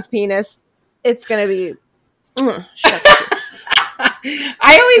your son's penis. It's going to be...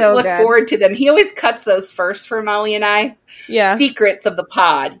 I always look forward to them. He always cuts those first for Molly and I. Yeah. Secrets of the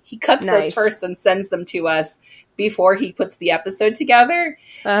pod. He cuts those first and sends them to us before he puts the episode together.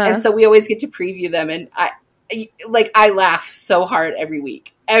 And so we always get to preview them. And I laugh so hard every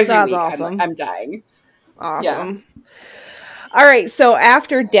week. Every week. Awesome. I'm dying. Awesome. Yeah. All right. So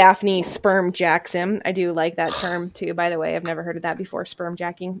after Daphne sperm jacks him, I do like that term too, by the way. I've never heard of that before, sperm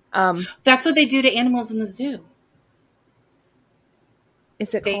jacking. That's what they do to animals in the zoo.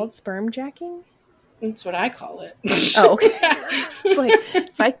 Is it called sperm jacking? That's what I call it. Oh, okay. It's like,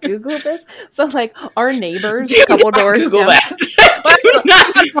 if I Google this, so like our neighbors a couple doors down.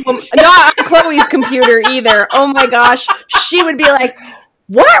 Not on Chloe's computer either. Oh my gosh. She would be like,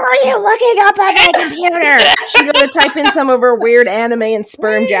 what were you looking up on my computer? She'd go to type in some of her weird anime and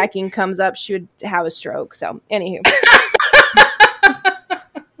sperm jacking comes up. She would have a stroke. So, anywho.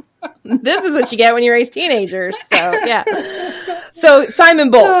 This is what you get when you raise teenagers. So, yeah. So, Simon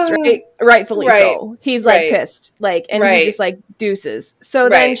bolts, right? Rightfully so. He's, like, pissed. Like, and he just, like, deuces. So,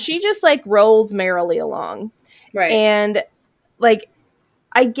 then she just, like, rolls merrily along. Right. And, like,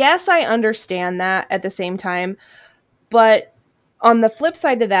 I guess I understand that at the same time. But on the flip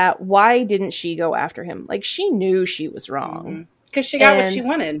side to that, why didn't she go after him? Like, she knew she was wrong. Because she got what she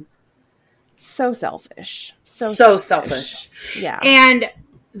wanted. So selfish. So selfish. Yeah. And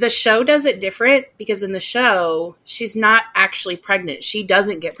the show does it different, because in the show, she's not actually pregnant. She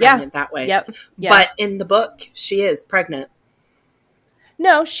doesn't get pregnant that way. Yep. But in the book, she is pregnant.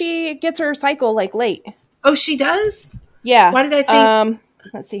 No, she gets her cycle, like, late. Oh, she does? Yeah. Why did I think...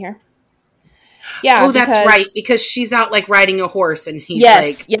 let's see here. Yeah. Oh, that's right. Because she's out, like, riding a horse, and he's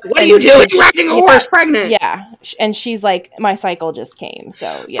like, what are you doing riding a horse pregnant? Yeah. And she's like, my cycle just came.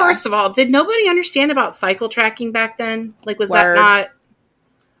 So, yeah. First of all, did nobody understand about cycle tracking back then? Like, was that not...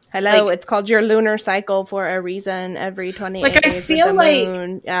 Hello, like, it's called your lunar cycle for a reason. Every 28 like, days I feel like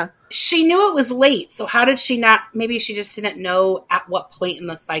moon. Yeah. She knew it was late, so how did she not... Maybe she just didn't know at what point in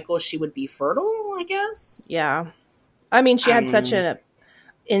the cycle she would be fertile, I guess? Yeah. I mean, she had such an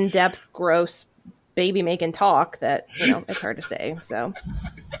in-depth, gross baby-making talk that, it's hard to say. So,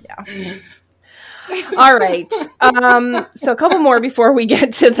 yeah. All right. So a couple more before we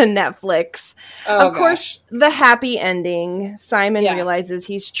get to the Netflix. Of course, the happy ending. Simon realizes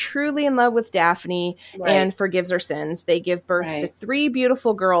he's truly in love with Daphne and forgives her sins. They give birth to 3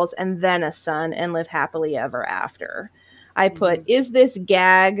 beautiful girls and then a son and live happily ever after. I put, is this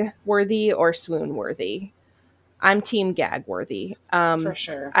gag worthy or swoon worthy? I'm team gag worthy. For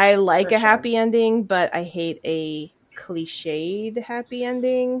sure. I like a happy ending, but I hate a cliched happy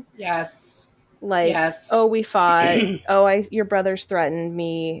ending. Yes. Like, oh, we fought. Oh, your brothers threatened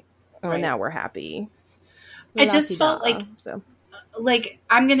me. Oh, now we're happy. I just felt like,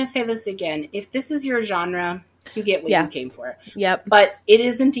 I'm going to say this again. If this is your genre, you get what you came for. Yep. But it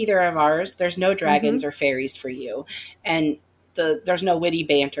isn't either of ours. There's no dragons or fairies for you. And there's no witty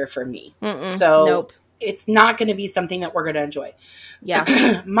banter for me. So it's not going to be something that we're going to enjoy.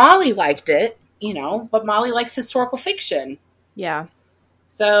 Yeah. Molly liked it, but Molly likes historical fiction. Yeah.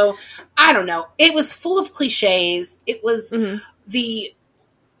 So, I don't know. It was full of cliches. It was the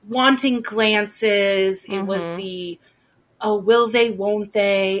wanting glances. It was the, oh, will they, won't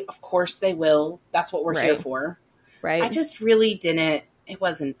they? Of course they will. That's what we're here for. Right. I just really didn't. It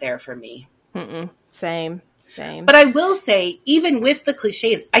wasn't there for me. Same. But I will say, even with the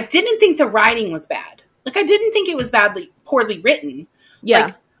cliches, I didn't think the writing was bad. Like, I didn't think it was poorly written.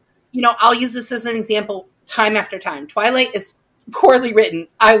 Yeah. Like, I'll use this as an example time after time. Twilight is poorly written.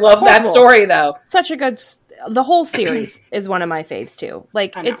 I love that story, though. Such a good... The whole series is one of my faves, too.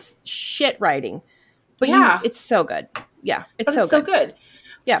 Like, it's shit writing. But it's so good. Yeah, it's so good.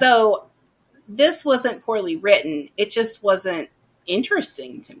 Yeah. So, this wasn't poorly written. It just wasn't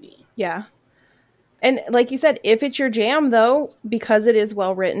interesting to me. Yeah. And like you said, if it's your jam, though, because it is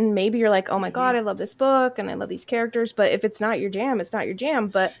well written, maybe you're like, oh my God, I love this book and I love these characters. But if it's not your jam, it's not your jam.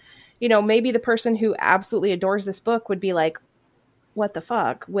 But, maybe the person who absolutely adores this book would be like, what the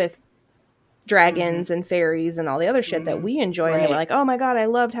fuck with dragons and fairies and all the other shit that we enjoy. And they were like, oh my God, I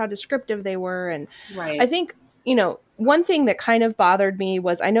loved how descriptive they were. And I think, one thing that kind of bothered me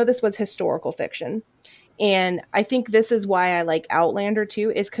was, I know this was historical fiction. And I think this is why I like Outlander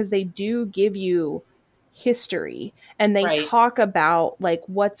too, is because they do give you history and they talk about like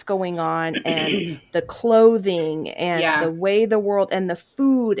what's going on and the clothing and the way the world and the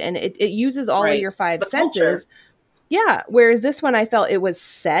food. And it uses all of your 5 senses. Culture. Yeah. Whereas this one, I felt it was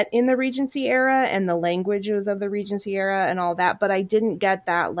set in the Regency era and the language was of the Regency era and all that. But I didn't get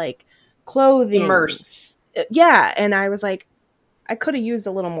that like clothing. Immersed. Yeah. And I was like, I could have used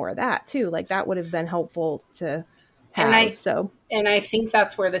a little more of that too. Like that would have been helpful to have. And I think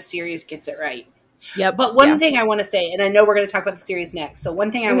that's where the series gets it right. Yep. But one thing I want to say, and I know we're going to talk about the series next. So one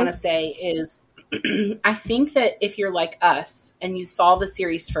thing I want to say is I think that if you're like us and you saw the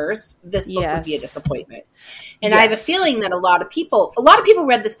series first, this book would be a disappointment. And I have a feeling that a lot of people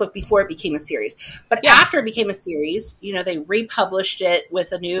read this book before it became a series. But after it became a series, they republished it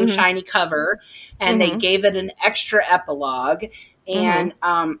with a new shiny cover and they gave it an extra epilogue. And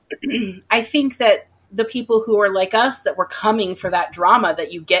I think that the people who are like us that were coming for that drama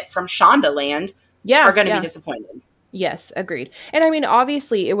that you get from Shondaland are going to be disappointed. Yes, agreed. And I mean,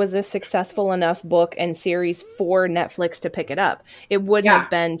 obviously, it was a successful enough book and series for Netflix to pick it up. It wouldn't have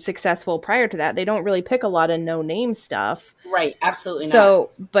been successful prior to that. They don't really pick a lot of no-name stuff. Right, absolutely not.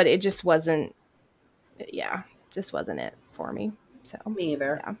 So, but it just wasn't, just wasn't it for me. So me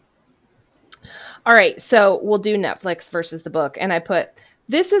either. Yeah. All right, so we'll do Netflix versus the book. And I put,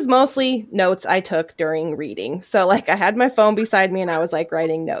 this is mostly notes I took during reading. So, like, I had my phone beside me and I was, like,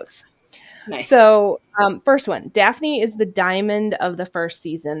 writing notes. Nice. So, first one, Daphne is the diamond of the first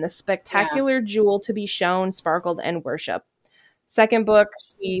season, the spectacular jewel to be shown, sparkled, and worshipped. Second book,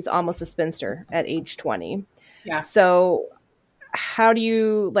 she's almost a spinster at age 20. Yeah. So, how do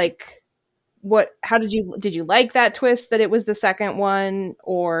you did you like that twist that it was the second one,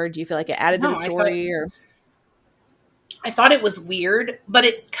 or do you feel like it added to the story? I thought it was weird, but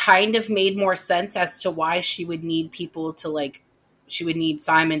it kind of made more sense as to why she would need people to she would need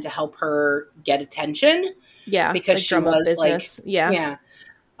Simon to help her get attention. Yeah. Because she was business. Yeah.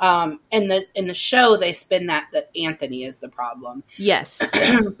 In the show, they spin that Anthony is the problem. Yes.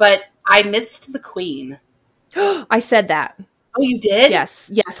 But I missed the Queen. I said that. Oh, you did?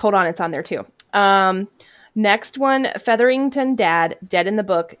 Yes. Hold on. It's on there too. Next one, Featherington Dad, dead in the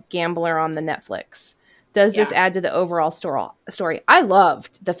book, Gambler on the Netflix. Does this add to the overall story? I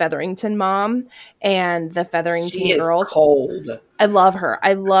loved the Featherington mom and the Featherington girls. Cold. I love her.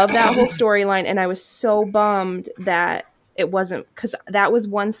 I love that whole storyline, and I was so bummed that it wasn't, because that was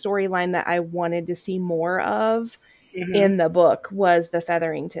one storyline that I wanted to see more of, in the book was the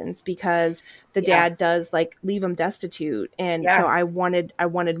Featheringtons, because the dad does like leave them destitute, and so I wanted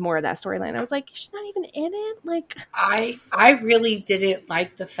more of that storyline. I was like, she's not even in it. Like, I really didn't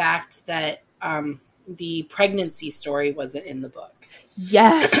like the fact that the pregnancy story wasn't in the book.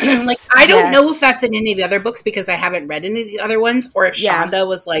 Yes. Like, I don't know if that's in any of the other books because I haven't read any of the other ones, or if Shonda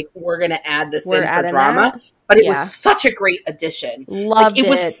was like, we're going to add this in for drama. That. But it was such a great addition. Loved it. It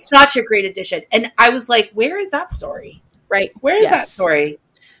was such a great addition. And I was like, where is that story? Right. Where is that story?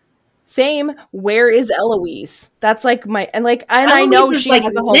 Same. Where is Eloise? That's like Eloise I know she like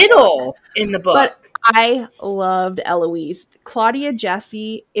has a whole little in the book. But I loved Eloise. Claudia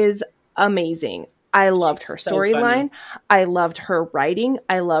Jessie is amazing. I loved her storyline. I loved her writing.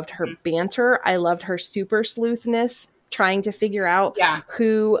 I loved her banter. I loved her super sleuthness, trying to figure out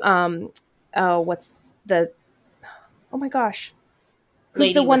who, what's the, oh my gosh. Who's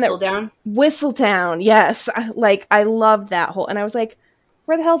Lady the one Whistledown? Whistledown, yes. I loved that whole, and I was like,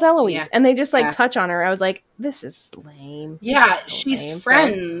 where the hell's Eloise? Yeah. And they just touch on her. I was like, this is lame. Yeah, she's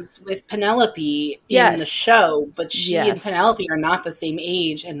friends with Penelope in the show, but she and Penelope are not the same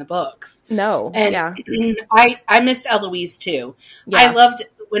age in the books. No. And I missed Eloise too. Yeah. I loved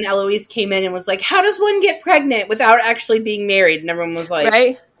when Eloise came in and was like, how does one get pregnant without actually being married? And everyone was like,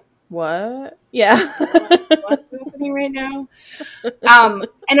 right? What? Yeah. What's happening right now?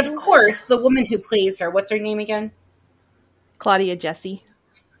 And of course, the woman who plays her, what's her name again? Claudia Jessie.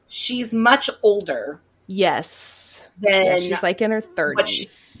 She's much older. Yes. Than she's like in her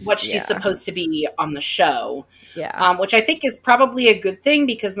 30s. What she's supposed to be on the show. Yeah. Which I think is probably a good thing,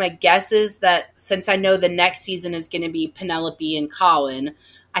 because my guess is that since I know the next season is going to be Penelope and Colin,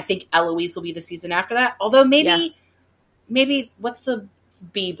 I think Eloise will be the season after that. Although maybe what's the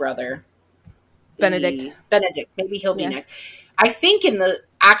B brother? Benedict. Maybe he'll be next. I think in the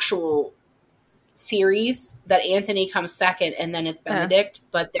actual series that Anthony comes second and then it's Benedict,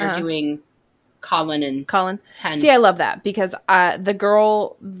 but they're doing Colin and Hen. See, I love that, because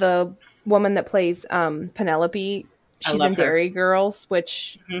the woman that plays Penelope, she's in Derry Girls,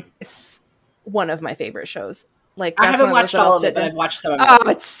 which is one of my favorite shows. Like, I haven't watched all of it, but I've watched some of it. Oh,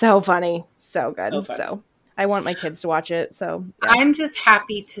 it's so funny. So good. So I want my kids to watch it. So I'm just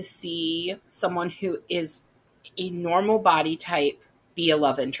happy to see someone who is a normal body type be a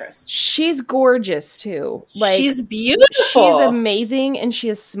love interest. She's gorgeous too. Like, she's beautiful. She's amazing, and she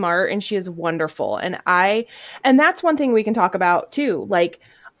is smart, and she is wonderful. And that's one thing we can talk about too. Like,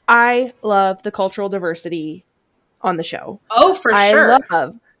 I love the cultural diversity on the show. Oh, for sure. I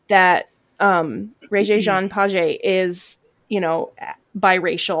love that Regé-Jean Page is,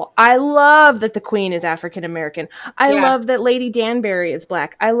 biracial. I love that the queen is African American. I love that Lady Danbury is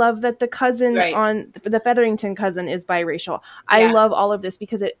black. I love that the cousin on the Featherington cousin is biracial. I love all of this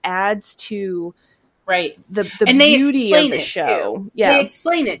because it adds to the beauty of the show. Too. Yeah, they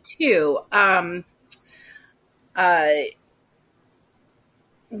explain it too.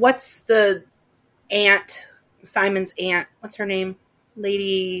 What's the aunt? Simon's aunt. What's her name?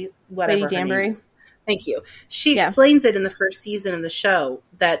 Lady whatever. Lady Danbury. Thank you. She explains it in the first season of the show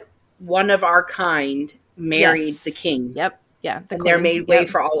that one of our kind married the king. Yep. Yeah. And there made way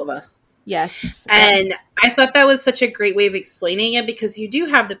for all of us. Yes. And I thought that was such a great way of explaining it, because you do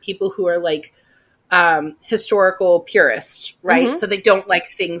have the people who are like historical purists, right? Mm-hmm. So they don't like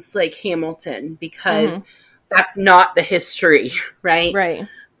things like Hamilton because that's not the history, right? Right.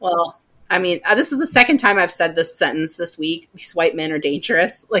 Well, I mean, this is the second time I've said this sentence this week. These white men are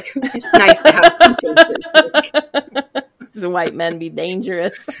dangerous. Like, it's nice to have some changes. These white men be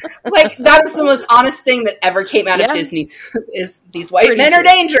dangerous. Like, that is the most honest thing that ever came out of Disney's, is these white men are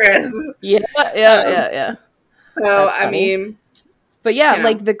dangerous. Yeah. So, I mean... But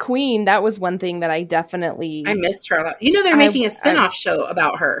like the queen, that was one thing that I missed her a lot. They're making a spinoff show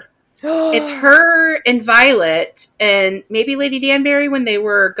about her. It's her and Violet and maybe Lady Danbury when they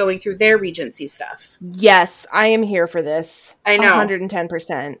were going through their Regency stuff. Yes, I am here for this. I know. 110%.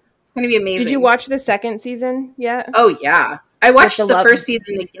 It's going to be amazing. Did you watch the second season yet? Oh, yeah. I watched the first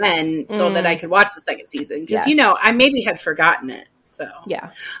season again so that I could watch the second season. Because, I maybe had forgotten it. So,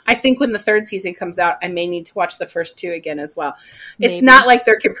 I think when the third season comes out, I may need to watch the first two again as well. Maybe. It's not like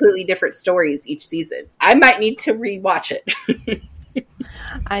they're completely different stories each season. I might need to rewatch it.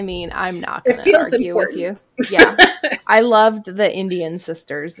 I mean, I'm not going to argue important. with you. Yeah. I loved the Indian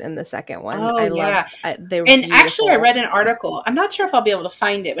sisters in the second one. Oh, they were beautiful. Actually, I read an article. I'm not sure if I'll be able to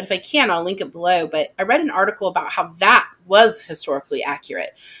find it, but if I can, I'll link it below. But I read an article about how that was historically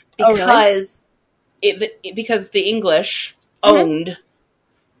accurate. Because because the English owned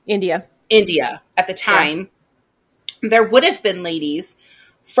India at the time. There would have been ladies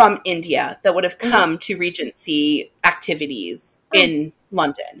from India that would have come to Regency activities in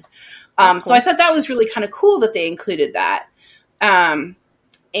London. Cool. So I thought that was really kind of cool that they included that.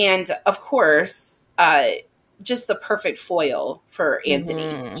 And of course, just the perfect foil for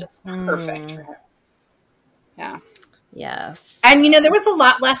Anthony. Just perfect for him. Yeah. Yes. And, there was a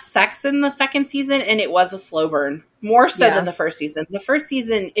lot less sex in the second season, and it was a slow burn. More so than the first season. The first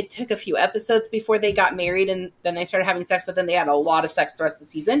season, it took a few episodes before they got married, and then they started having sex, but then they had a lot of sex the rest of the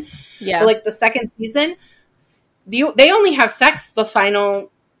season. Yeah. But, like, the second season, they only have sex the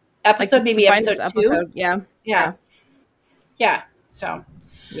final episode, like maybe episode 2. Yeah. So.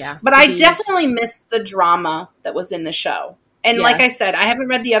 Yeah. But I definitely missed the drama that was in the show. And like I said, I haven't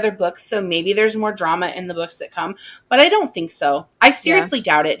read the other books, so maybe there's more drama in the books that come. But I don't think so. I seriously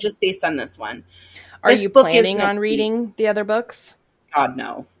doubt it, just based on this one. Are you planning on reading the other books? God,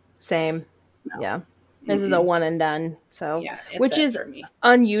 no. Same. No. Yeah. This is a one and done. So, which is for me.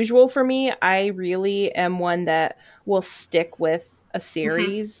 Unusual for me. I really am one that will stick with a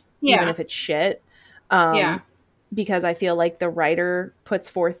series, even if it's shit. Because I feel like the writer puts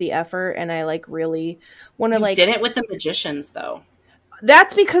forth the effort, and I like really want to like. Did it with the Magicians, though.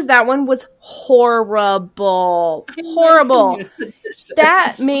 That's because that one was horrible. Horrible.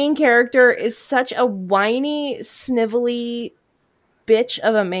 That main character is such a whiny, snivelly bitch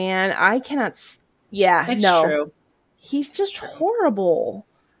of a man. I cannot. It's true. It's He's just true. Horrible.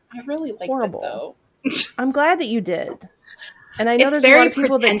 I really liked it, though. I'm glad that you did. And I know it's there's very a lot of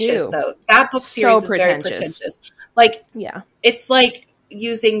people that do. Though. That book series is very pretentious. Like, it's like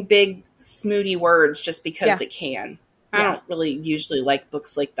using big, smooty words just because they can. I don't really usually like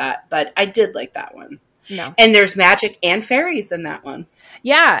books like that, but I did like that one. No. And there's magic and fairies in that one.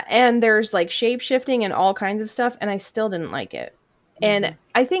 Yeah, and there's like shape-shifting and all kinds of stuff, and I still didn't like it. And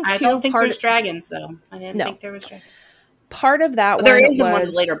I think, I don't think there's dragons, though. I didn't think there was dragons. Part of that there is in one of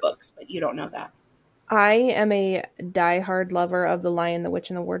the later books, but you don't know that. I am a diehard lover of The Lion, the Witch,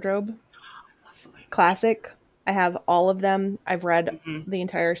 and the Wardrobe. Classic. I have all of them. I've read the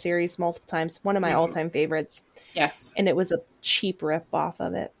entire series multiple times. One of my all-time favorites. Yes. And it was a cheap rip-off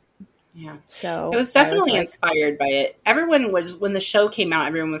of it. Yeah. So it was definitely inspired by it. Everyone was, when the show came out,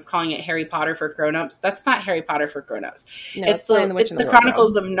 everyone was calling it Harry Potter for grown-ups. That's not Harry Potter for grown-ups. No, it's the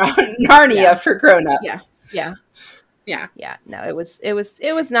Chronicles of Narnia for grown-ups. Yeah. No, it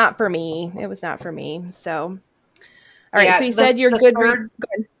was not for me. It was not for me. So, all right. So you said you're good.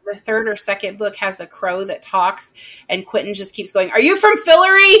 The third or second book has a crow that talks, and Quentin just keeps going, "Are you from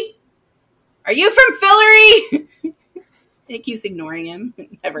Fillory? Are you from Fillory?" And he keeps ignoring him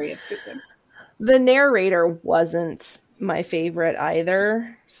and never answers him. The narrator wasn't my favorite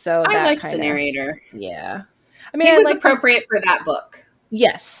either. So I liked the narrator. Yeah. I mean, it was appropriate for that book.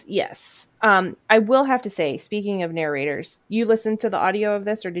 Yes. I will have to say, speaking of narrators, you listened to the audio of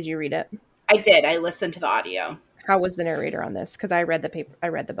this, or did you read it? I did. I listened to the audio. How was the narrator on this? Because I read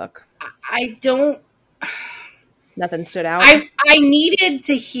the book. I don't. Nothing stood out. I needed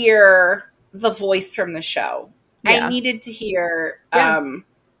to hear the voice from the show. I needed to hear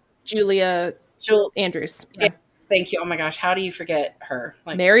Julia Andrews. Yeah. Thank you. Oh my gosh, how do you forget her?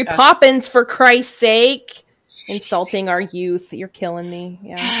 Like, Mary Poppins, for Christ's sake. Insulting our youth. You're killing me.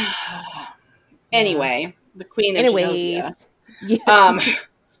 Yeah. Anyway, the Queen of Genovia.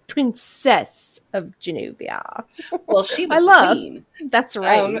 Princess of Genovia. Well, she was the queen. That's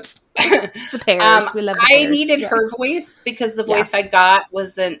right. The Paris. We love the Paris. I needed her voice because the voice I got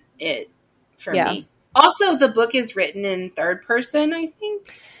wasn't it for me. Also, the book is written in third person, I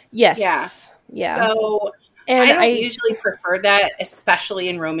think. Yes. Yeah. So and I don't usually prefer that, especially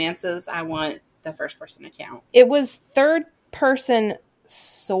in romances. I want the first person account. It was third person,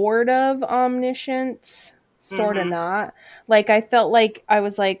 sort of omniscient, sort of not. Like, I felt like I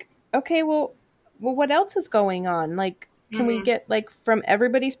was like, okay, well, what else is going on? Like, can we get like from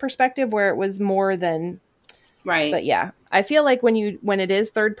everybody's perspective where it was more than right? But yeah, I feel like when it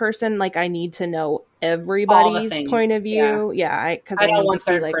is third person, like I need to know everybody's point of view. Yeah, because I don't want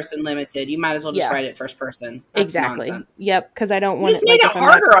third person limited. You might as well just write it first person. That's exactly. Nonsense. Yep, because I don't want you just made it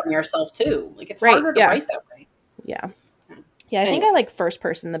harder on yourself too. Like it's harder to write that way. Yeah. I think I like first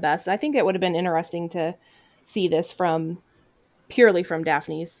person the best. I think it would have been interesting to see this purely from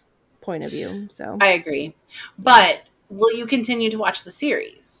Daphne's point of view. So I agree. But will you continue to watch the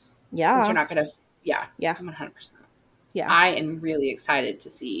series? Yeah. Since you're not going to. Yeah. I'm 100%. Yeah. I am really excited to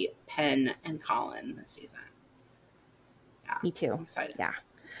see Penn and Colin this season. Yeah. Me too. I'm excited. Yeah.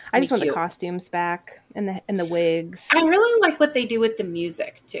 I just want the costumes back and the wigs. I really like what they do with the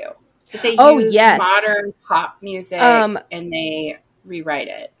music too. That they use modern pop music and they rewrite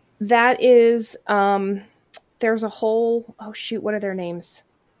it. That is there's a whole what are their names?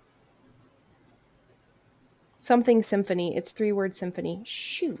 something symphony. It's 3-word symphony.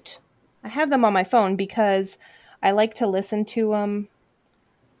 Shoot. I have them on my phone because I like to listen to them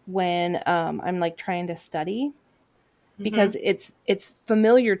when I'm like trying to study, because it's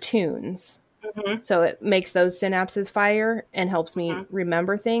familiar tunes. So it makes those synapses fire and helps me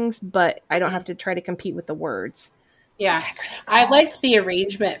remember things, but I don't have to try to compete with the words. Yeah. I liked the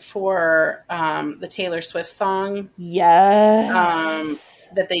arrangement for the Taylor Swift song. Yes.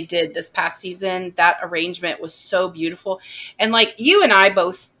 That they did this past season. That arrangement was so beautiful. And like you and I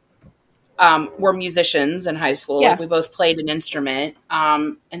both were musicians in high school. Yeah. Like we both played an instrument.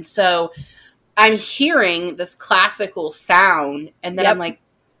 And so I'm hearing this classical sound, and then I'm like,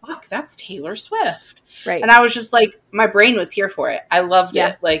 fuck, that's Taylor Swift. Right. And I was just like, my brain was here for it. I loved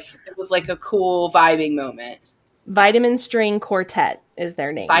it. Like, it was like a cool vibing moment. Vitamin String Quartet is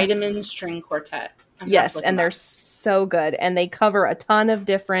their name. Vitamin String Quartet. Yes, and they're so good. And they cover a ton of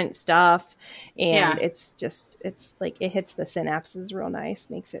different stuff. And it's like, it hits the synapses real nice.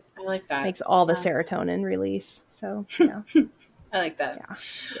 I like that. Makes all the serotonin release. So, yeah. I like that.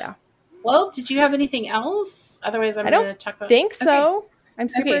 Yeah. Well, did you have anything else? Otherwise, I'm going to talk about... I think so. I'm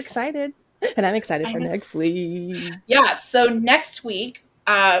super excited. And I'm excited for next week. Yeah, so next week,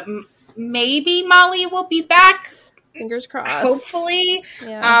 maybe Molly will be back. Fingers crossed. Hopefully.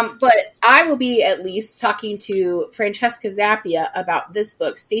 Yeah. But I will be at least talking to Francesca Zappia about this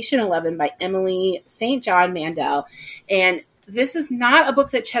book, Station 11 by Emily St. John Mandel. And this is not a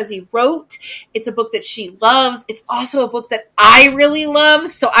book that Chessie wrote. It's a book that she loves. It's also a book that I really love.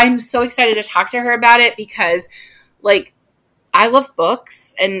 So I'm so excited to talk to her about it because, like, I love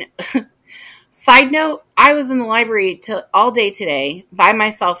books. And side note, I was in the library all day today by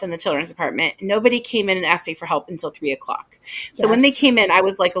myself in the children's department. Nobody came in and asked me for help until 3:00. So when they came in, I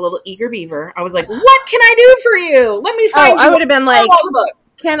was like a little eager beaver. I was like, what can I do for you? Let me find you. I would have been like, all the books.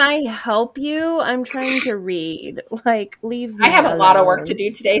 Can I help you? I'm trying to read. Like, leave me I have a lot of work to do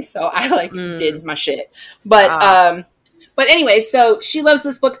today, so I did my shit. But anyway, so she loves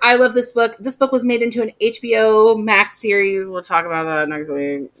this book. I love this book. This book was made into an HBO Max series. We'll talk about that next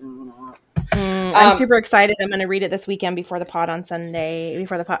week. I'm super excited. I'm going to read it this weekend before the pod on Sunday,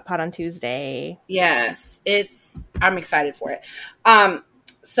 before the pod on Tuesday. Yes, I'm excited for it.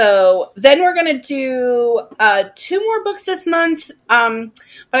 So then we're going to do 2 more books this month. But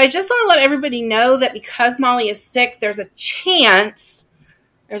I just want to let everybody know that because Molly is sick, there's a chance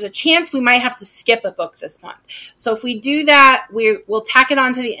we might have to skip a book this month. So if we do that, we'll tack it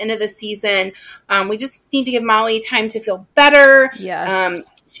on to the end of the season. We just need to give Molly time to feel better. Yes.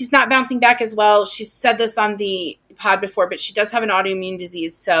 She's not bouncing back as well. She said this on the pod before, but she does have an autoimmune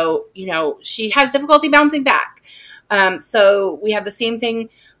disease. So, she has difficulty bouncing back. So we have the same thing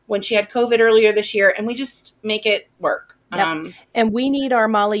when she had COVID earlier this year, and we just make it work. Yep. And we need our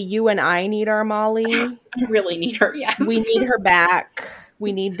Molly. You and I need our Molly. I really need her, yes. We need her back.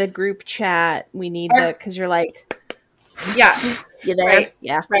 We need the group chat. We need because you're like... Yeah. You there? Right.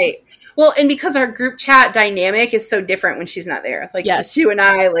 Yeah. Right. Well, and because our group chat dynamic is so different when she's not there. Like, just you and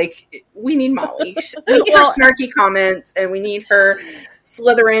I, we need Molly. We need her snarky comments, and we need her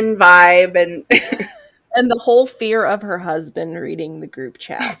Slytherin vibe, and... And the whole fear of her husband reading the group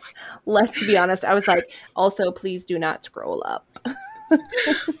chats. Let's be honest. I was like, also, please do not scroll up.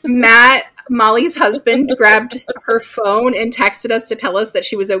 Matt, Molly's husband, grabbed her phone and texted us to tell us that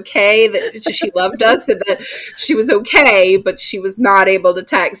she was okay, that she loved us, and that she was okay, but she was not able to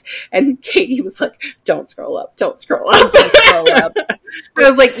text. And Katie was like, don't scroll up. Don't scroll up. Don't scroll up. I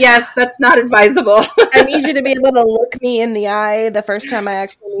was like, yes, that's not advisable. I need you to be able to look me in the eye the first time I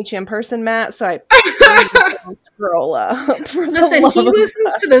actually meet you in person, Matt, so I don't scroll up. Listen, he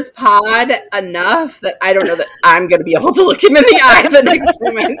listens to this pod enough that I don't know that I'm going to be able to look him in the eye the next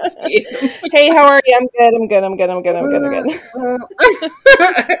time I see him. Hey, how are you? I'm good.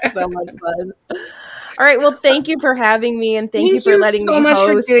 So much fun. All right, well, thank you for having me, and thank you for letting me host. Thank you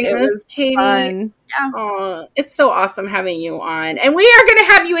so much for doing this, Katie. Fun. Yeah. Oh, it's so awesome having you on. And we are going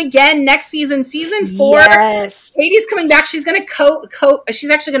to have you again next season, season 4. Yes. Katie's coming back. She's going to she's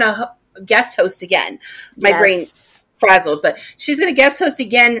actually going to guest host again. My brain frazzled, but she's going to guest host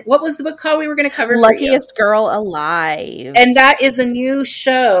again. What was the book called we were going to cover? Luckiest Girl Alive. And that is a new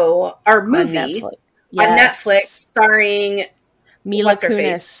show or movie on Netflix starring Mila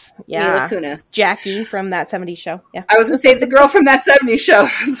Kunis. Mila Kunis. Jackie from That 70s Show. Yeah. I was going to say the girl from That 70s Show.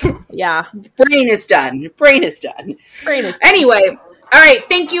 Yeah. Brain is done. Anyway. All right.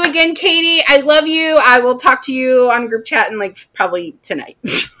 Thank you again, Katie. I love you. I will talk to you on group chat and probably tonight.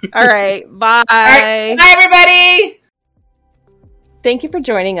 All right. Bye. All right. Bye, everybody. Thank you for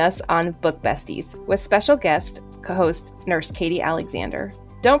joining us on Book Besties with special guest co-host Nurse Katie Alexander.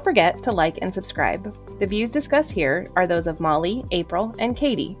 Don't forget to like and subscribe. The views discussed here are those of Molly, April, and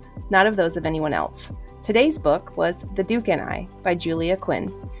Katie, not of those of anyone else. Today's book was The Duke and I by Julia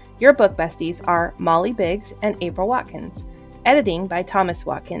Quinn. Your book besties are Molly Biggs and April Watkins. Editing by Thomas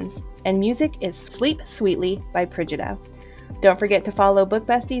Watkins. And music is Sleep Sweetly by Prigida. Don't forget to follow Book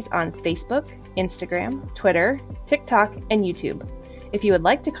Besties on Facebook, Instagram, Twitter, TikTok, and YouTube. If you would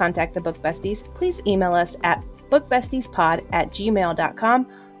like to contact the Book Besties, please email us at bookbestiespod@gmail.com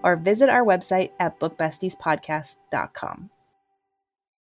or visit our website at bookbestiespodcast.com.